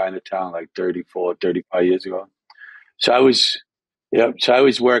fire in Chinatown 35 years ago. So I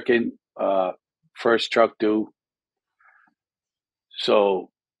was working first truck due. So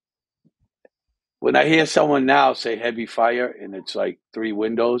when I hear someone now say heavy fire and it's 3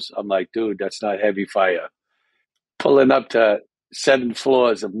 windows, I'm like, dude, that's not heavy fire. Pulling up to 7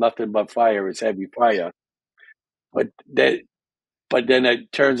 floors of nothing but fire is heavy fire. But then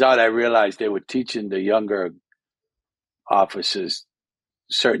it turns out I realized they were teaching the younger officers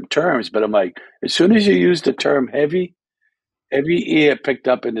certain terms. But I'm like, as soon as you use the term heavy, every ear picked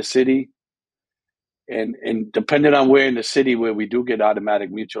up in the city, and depending on where in the city where we do get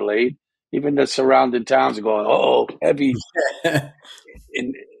automatic mutual aid, even the surrounding towns are going, oh, heavy. and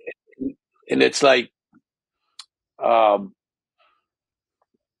it's like,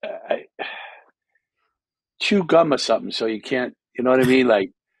 chew gum or something, so you can't. You know what I mean?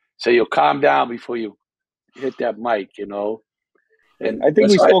 Like, so you'll calm down before you hit that mic. You know. And I think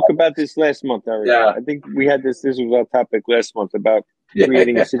we spoke about this last month, Eric. Yeah. I think we had this. This was our topic last month about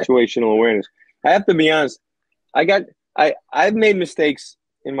creating situational awareness. I have to be honest. I've made mistakes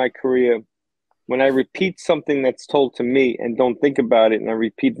in my career when I repeat something that's told to me and don't think about it, and I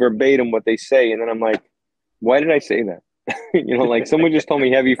repeat verbatim what they say, and then I'm like, why did I say that? You know, like someone just told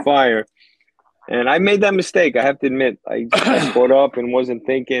me heavy fire, and I made that mistake. I have to admit, I caught up and wasn't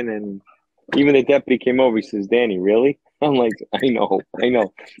thinking, and even the deputy came over. He says, "Danny, really?" I'm like, I know.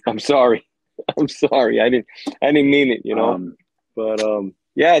 I'm sorry. I didn't mean it, you know. But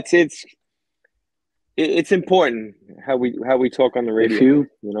yeah, it's important how we talk on the radio. If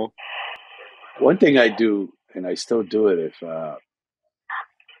you know, one thing I do, and I still do it, if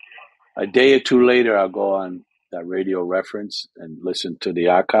a day or two later, I'll go on that radio reference and listen to the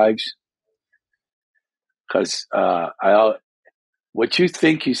archives, because what you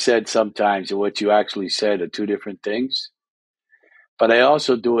think you said sometimes and what you actually said are two different things. But I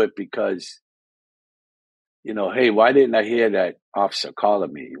also do it because, you know, hey, why didn't I hear that officer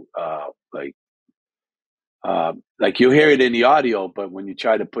calling me? Like you hear it in the audio, but when you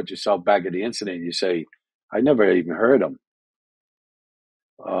try to put yourself back in the incident, you say, I never even heard him.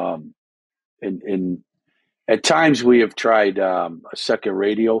 And at times we have tried a second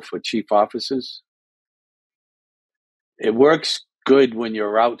radio for chief officers. It works good when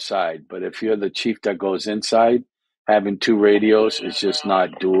you're outside, but if you're the chief that goes inside, having two radios is just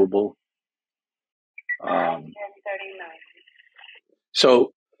not doable.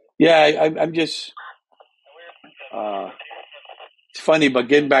 So, yeah, I'm just, it's funny, but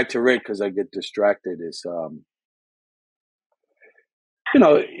getting back to Rick, because I get distracted, is, you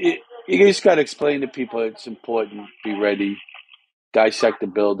know, you just got to explain to people it's important, be ready, dissect the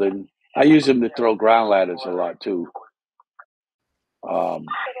building. I use them to throw ground ladders a lot, too.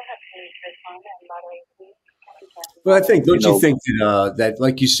 But I think, don't you think that,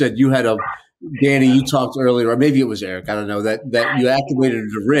 like you said, you had Danny, you talked earlier, or maybe it was Eric, I don't know, that you activated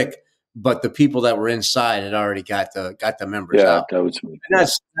the Rick, but the people that were inside had already got the members out. That was me. And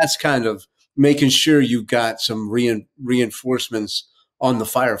that's kind of making sure you got some reinforcements on the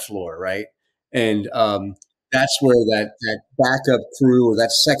fire floor, right? And that's where that backup crew or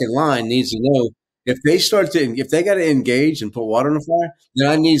that second line needs to know if they got to engage and put water on the fire, then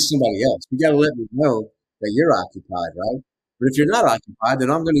I need somebody else. You got to let me know that you're occupied, right? But if you're not occupied,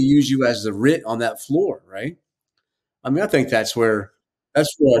 then I'm going to use you as the RIT on that floor, right? I mean, I think that's where our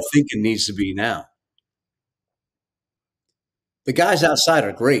thinking needs to be now. The guys outside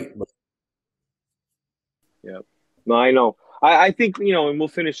are great. But yeah, no, I know. I think, you know, and we'll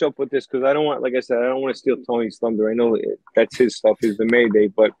finish up with this because I don't want, like I said, I don't want to steal Tony's thunder. I know that's his stuff, is the Mayday,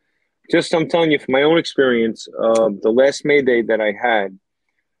 but just I'm telling you from my own experience, the last Mayday that I had,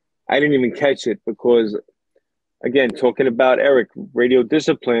 I didn't even catch it because, again, talking about Eric, radio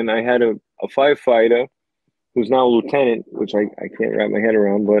discipline, I had a firefighter who's now a lieutenant, which I can't wrap my head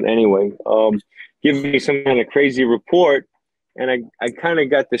around, but anyway, give me some kind of crazy report, and I kind of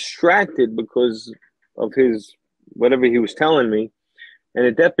got distracted because of his, whatever he was telling me, and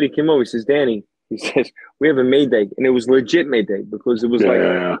the deputy came over, he says, Danny, he says, we have a Mayday, and it was legit Mayday because it was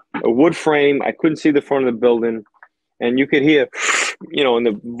a wood frame, I couldn't see the front of the building, and you could hear, you know, and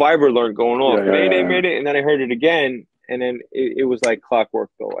the vibra alert going off, Mayday, Mayday, and then I heard it again, and then it was like clockwork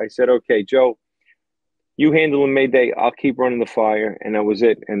though. I said, okay, Joe, you handle a Mayday, I'll keep running the fire, and that was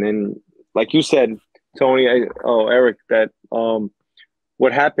it. And then, like you said, Tony, Eric, that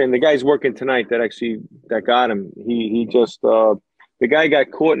what happened, the guy's working tonight that got him. He just, the guy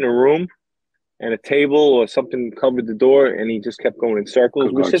got caught in a room, and a table or something covered the door, and he just kept going in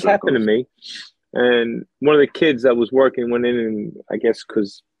circles, which just happened to me. And one of the kids that was working went in, and I guess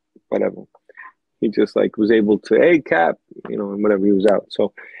because whatever, he just like was able to, hey, Cap, you know, and whatever, he was out.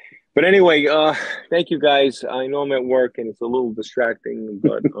 So, but anyway, thank you guys. I know I'm at work and it's a little distracting,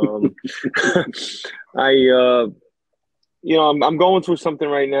 but you know, I'm going through something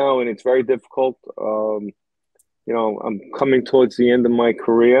right now, and it's very difficult. You know, I'm coming towards the end of my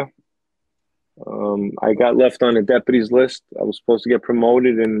career. I got left on a deputy's list. I was supposed to get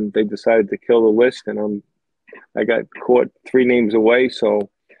promoted, and they decided to kill the list, and I got caught 3 names away. So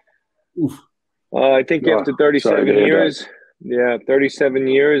I think after 37 years, 37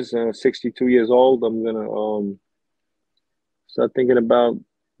 years, 62 years old, I'm gonna start thinking about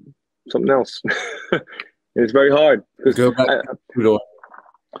something else. It's very hard because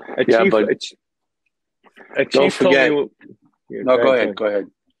a chief told me. No, go ahead.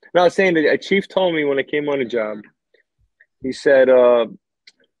 No, I was saying that a chief told me when I came on the job, he said, how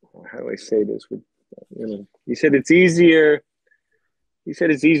do I say this with You know, he said it's easier. He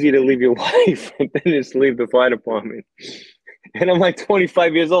said it's easier to leave your wife than just leave the fire department. And I'm like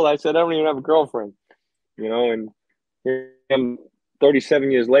 25 years old. I said, I don't even have a girlfriend, you know, and here I'm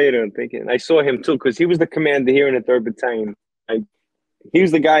 37 years later and thinking, I saw him too, because he was the commander here in the 3rd Battalion. He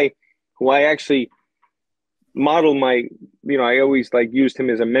was the guy who I actually modeled my, you know, I always like used him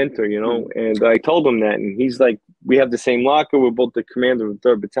as a mentor, you know, and I told him that. And he's like, we have the same locker. We're both the commander of the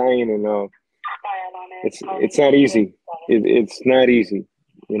 3rd Battalion. And it's not easy. It's not easy,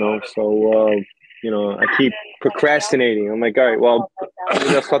 you know, so, you know, I keep procrastinating. I'm like, all right, well,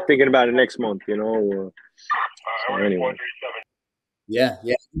 I'll start thinking about it next month, you know. So anyway. Yeah,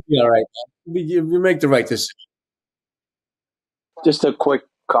 you'll be all right. You make the right decision. Just a quick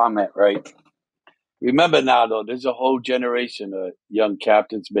comment, right? Remember now, though, there's a whole generation of young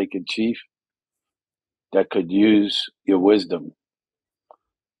captains making chief that could use your wisdom,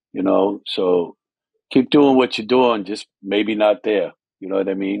 you know? So keep doing what you're doing, just maybe not there. You know what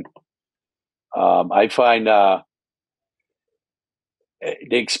I mean? I find the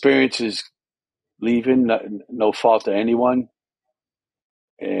experience is leaving, no fault to anyone.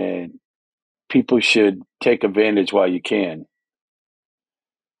 And people should take advantage while you can.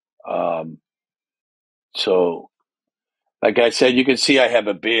 So, like I said, you can see I have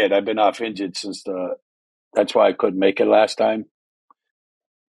a beard. I've been off injured since that's why I couldn't make it last time.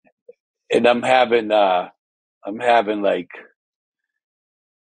 And I'm having like,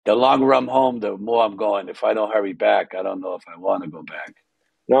 the longer I'm home, the more I'm going. If I don't hurry back, I don't know if I want to go back.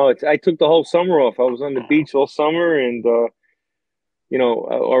 No, I took the whole summer off. I was on the beach all summer, and you know,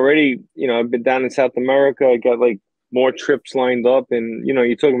 already, you know, I've been down in South America. I got like more trips lined up, and you know,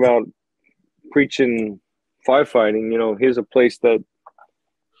 you're talking about preaching firefighting. You know, here's a place that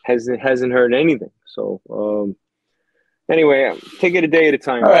hasn't heard anything. So anyway, take it a day at a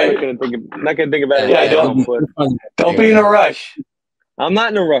time. Right. I'm not gonna think about it right now, but don't be in a rush. I'm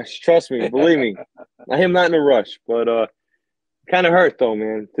not in a rush. Trust me. Believe me. I am not in a rush. But kind of hurt, though,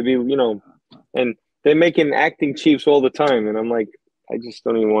 man, to be, you know, and they're making acting chiefs all the time. And I'm like, I just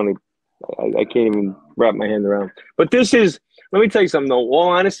don't even want to, I can't even wrap my hand around. But this is, let me tell you something, though. All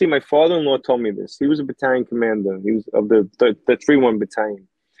honesty, my father-in-law told me this. He was a battalion commander. He was of the 3-1 battalion.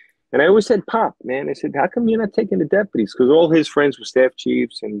 And I always said, Pop, man, I said, how come you're not taking the deputies? Because all his friends were staff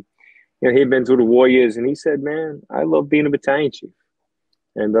chiefs, and you know, he'd been through the war years. And he said, man, I love being a battalion chief.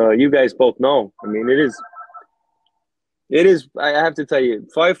 And you guys both know. I mean, it is. I have to tell you,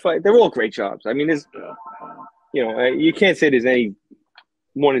 firefight. They're all great jobs. I mean, there's, you know, you can't say there's any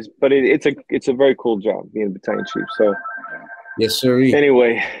one is, but it's a very cool job being a battalion chief. So, yes, sir.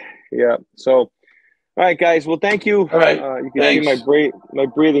 Anyway, yeah. So, all right, guys. Well, thank you. All right. You can see my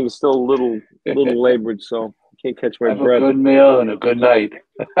breathing is still a little labored, so I can't catch my breath. A good meal and a good night.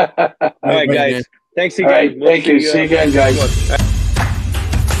 All right, guys. Thanks again. Right, thank you. See you again, guys.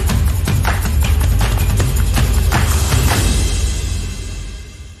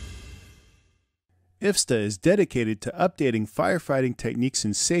 IFSTA is dedicated to updating firefighting techniques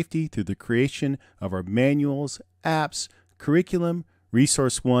and safety through the creation of our manuals, apps, curriculum,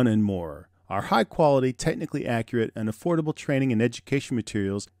 Resource One, and more. Our high-quality, technically accurate, and affordable training and education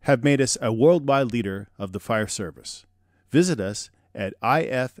materials have made us a worldwide leader of the fire service. Visit us at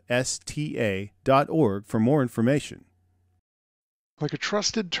IFSTA.org for more information. Like a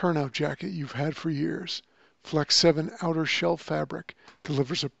trusted turnout jacket you've had for years, Flex 7 outer shell fabric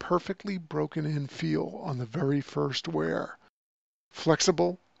delivers a perfectly broken-in feel on the very first wear.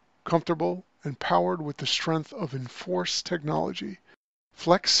 Flexible, comfortable, and powered with the strength of enforced technology,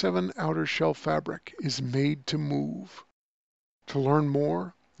 Flex 7 outer shell fabric is made to move. To learn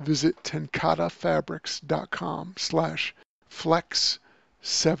more, visit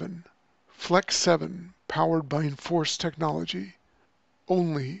tencatafabrics.com/flex7. Flex 7, powered by enforced technology.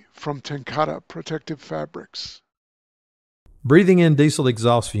 Only from TenCate Protective Fabrics. Breathing in diesel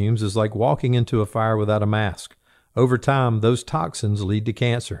exhaust fumes is like walking into a fire without a mask. Over time, those toxins lead to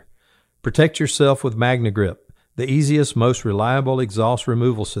cancer. Protect yourself with MagneGrip, the easiest, most reliable exhaust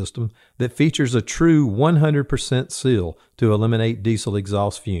removal system that features a true 100% seal to eliminate diesel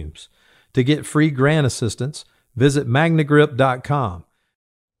exhaust fumes. To get free grant assistance, visit MagneGrip.com.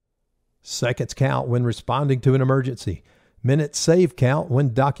 Seconds count when responding to an emergency. Minutes save count when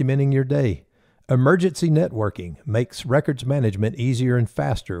documenting your day. Emergency Networking makes records management easier and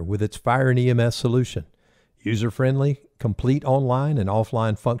faster with its Fire and EMS solution. User-friendly, complete online and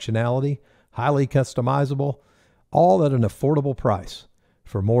offline functionality, highly customizable, all at an affordable price.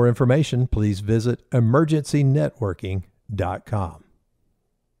 For more information, please visit emergencynetworking.com.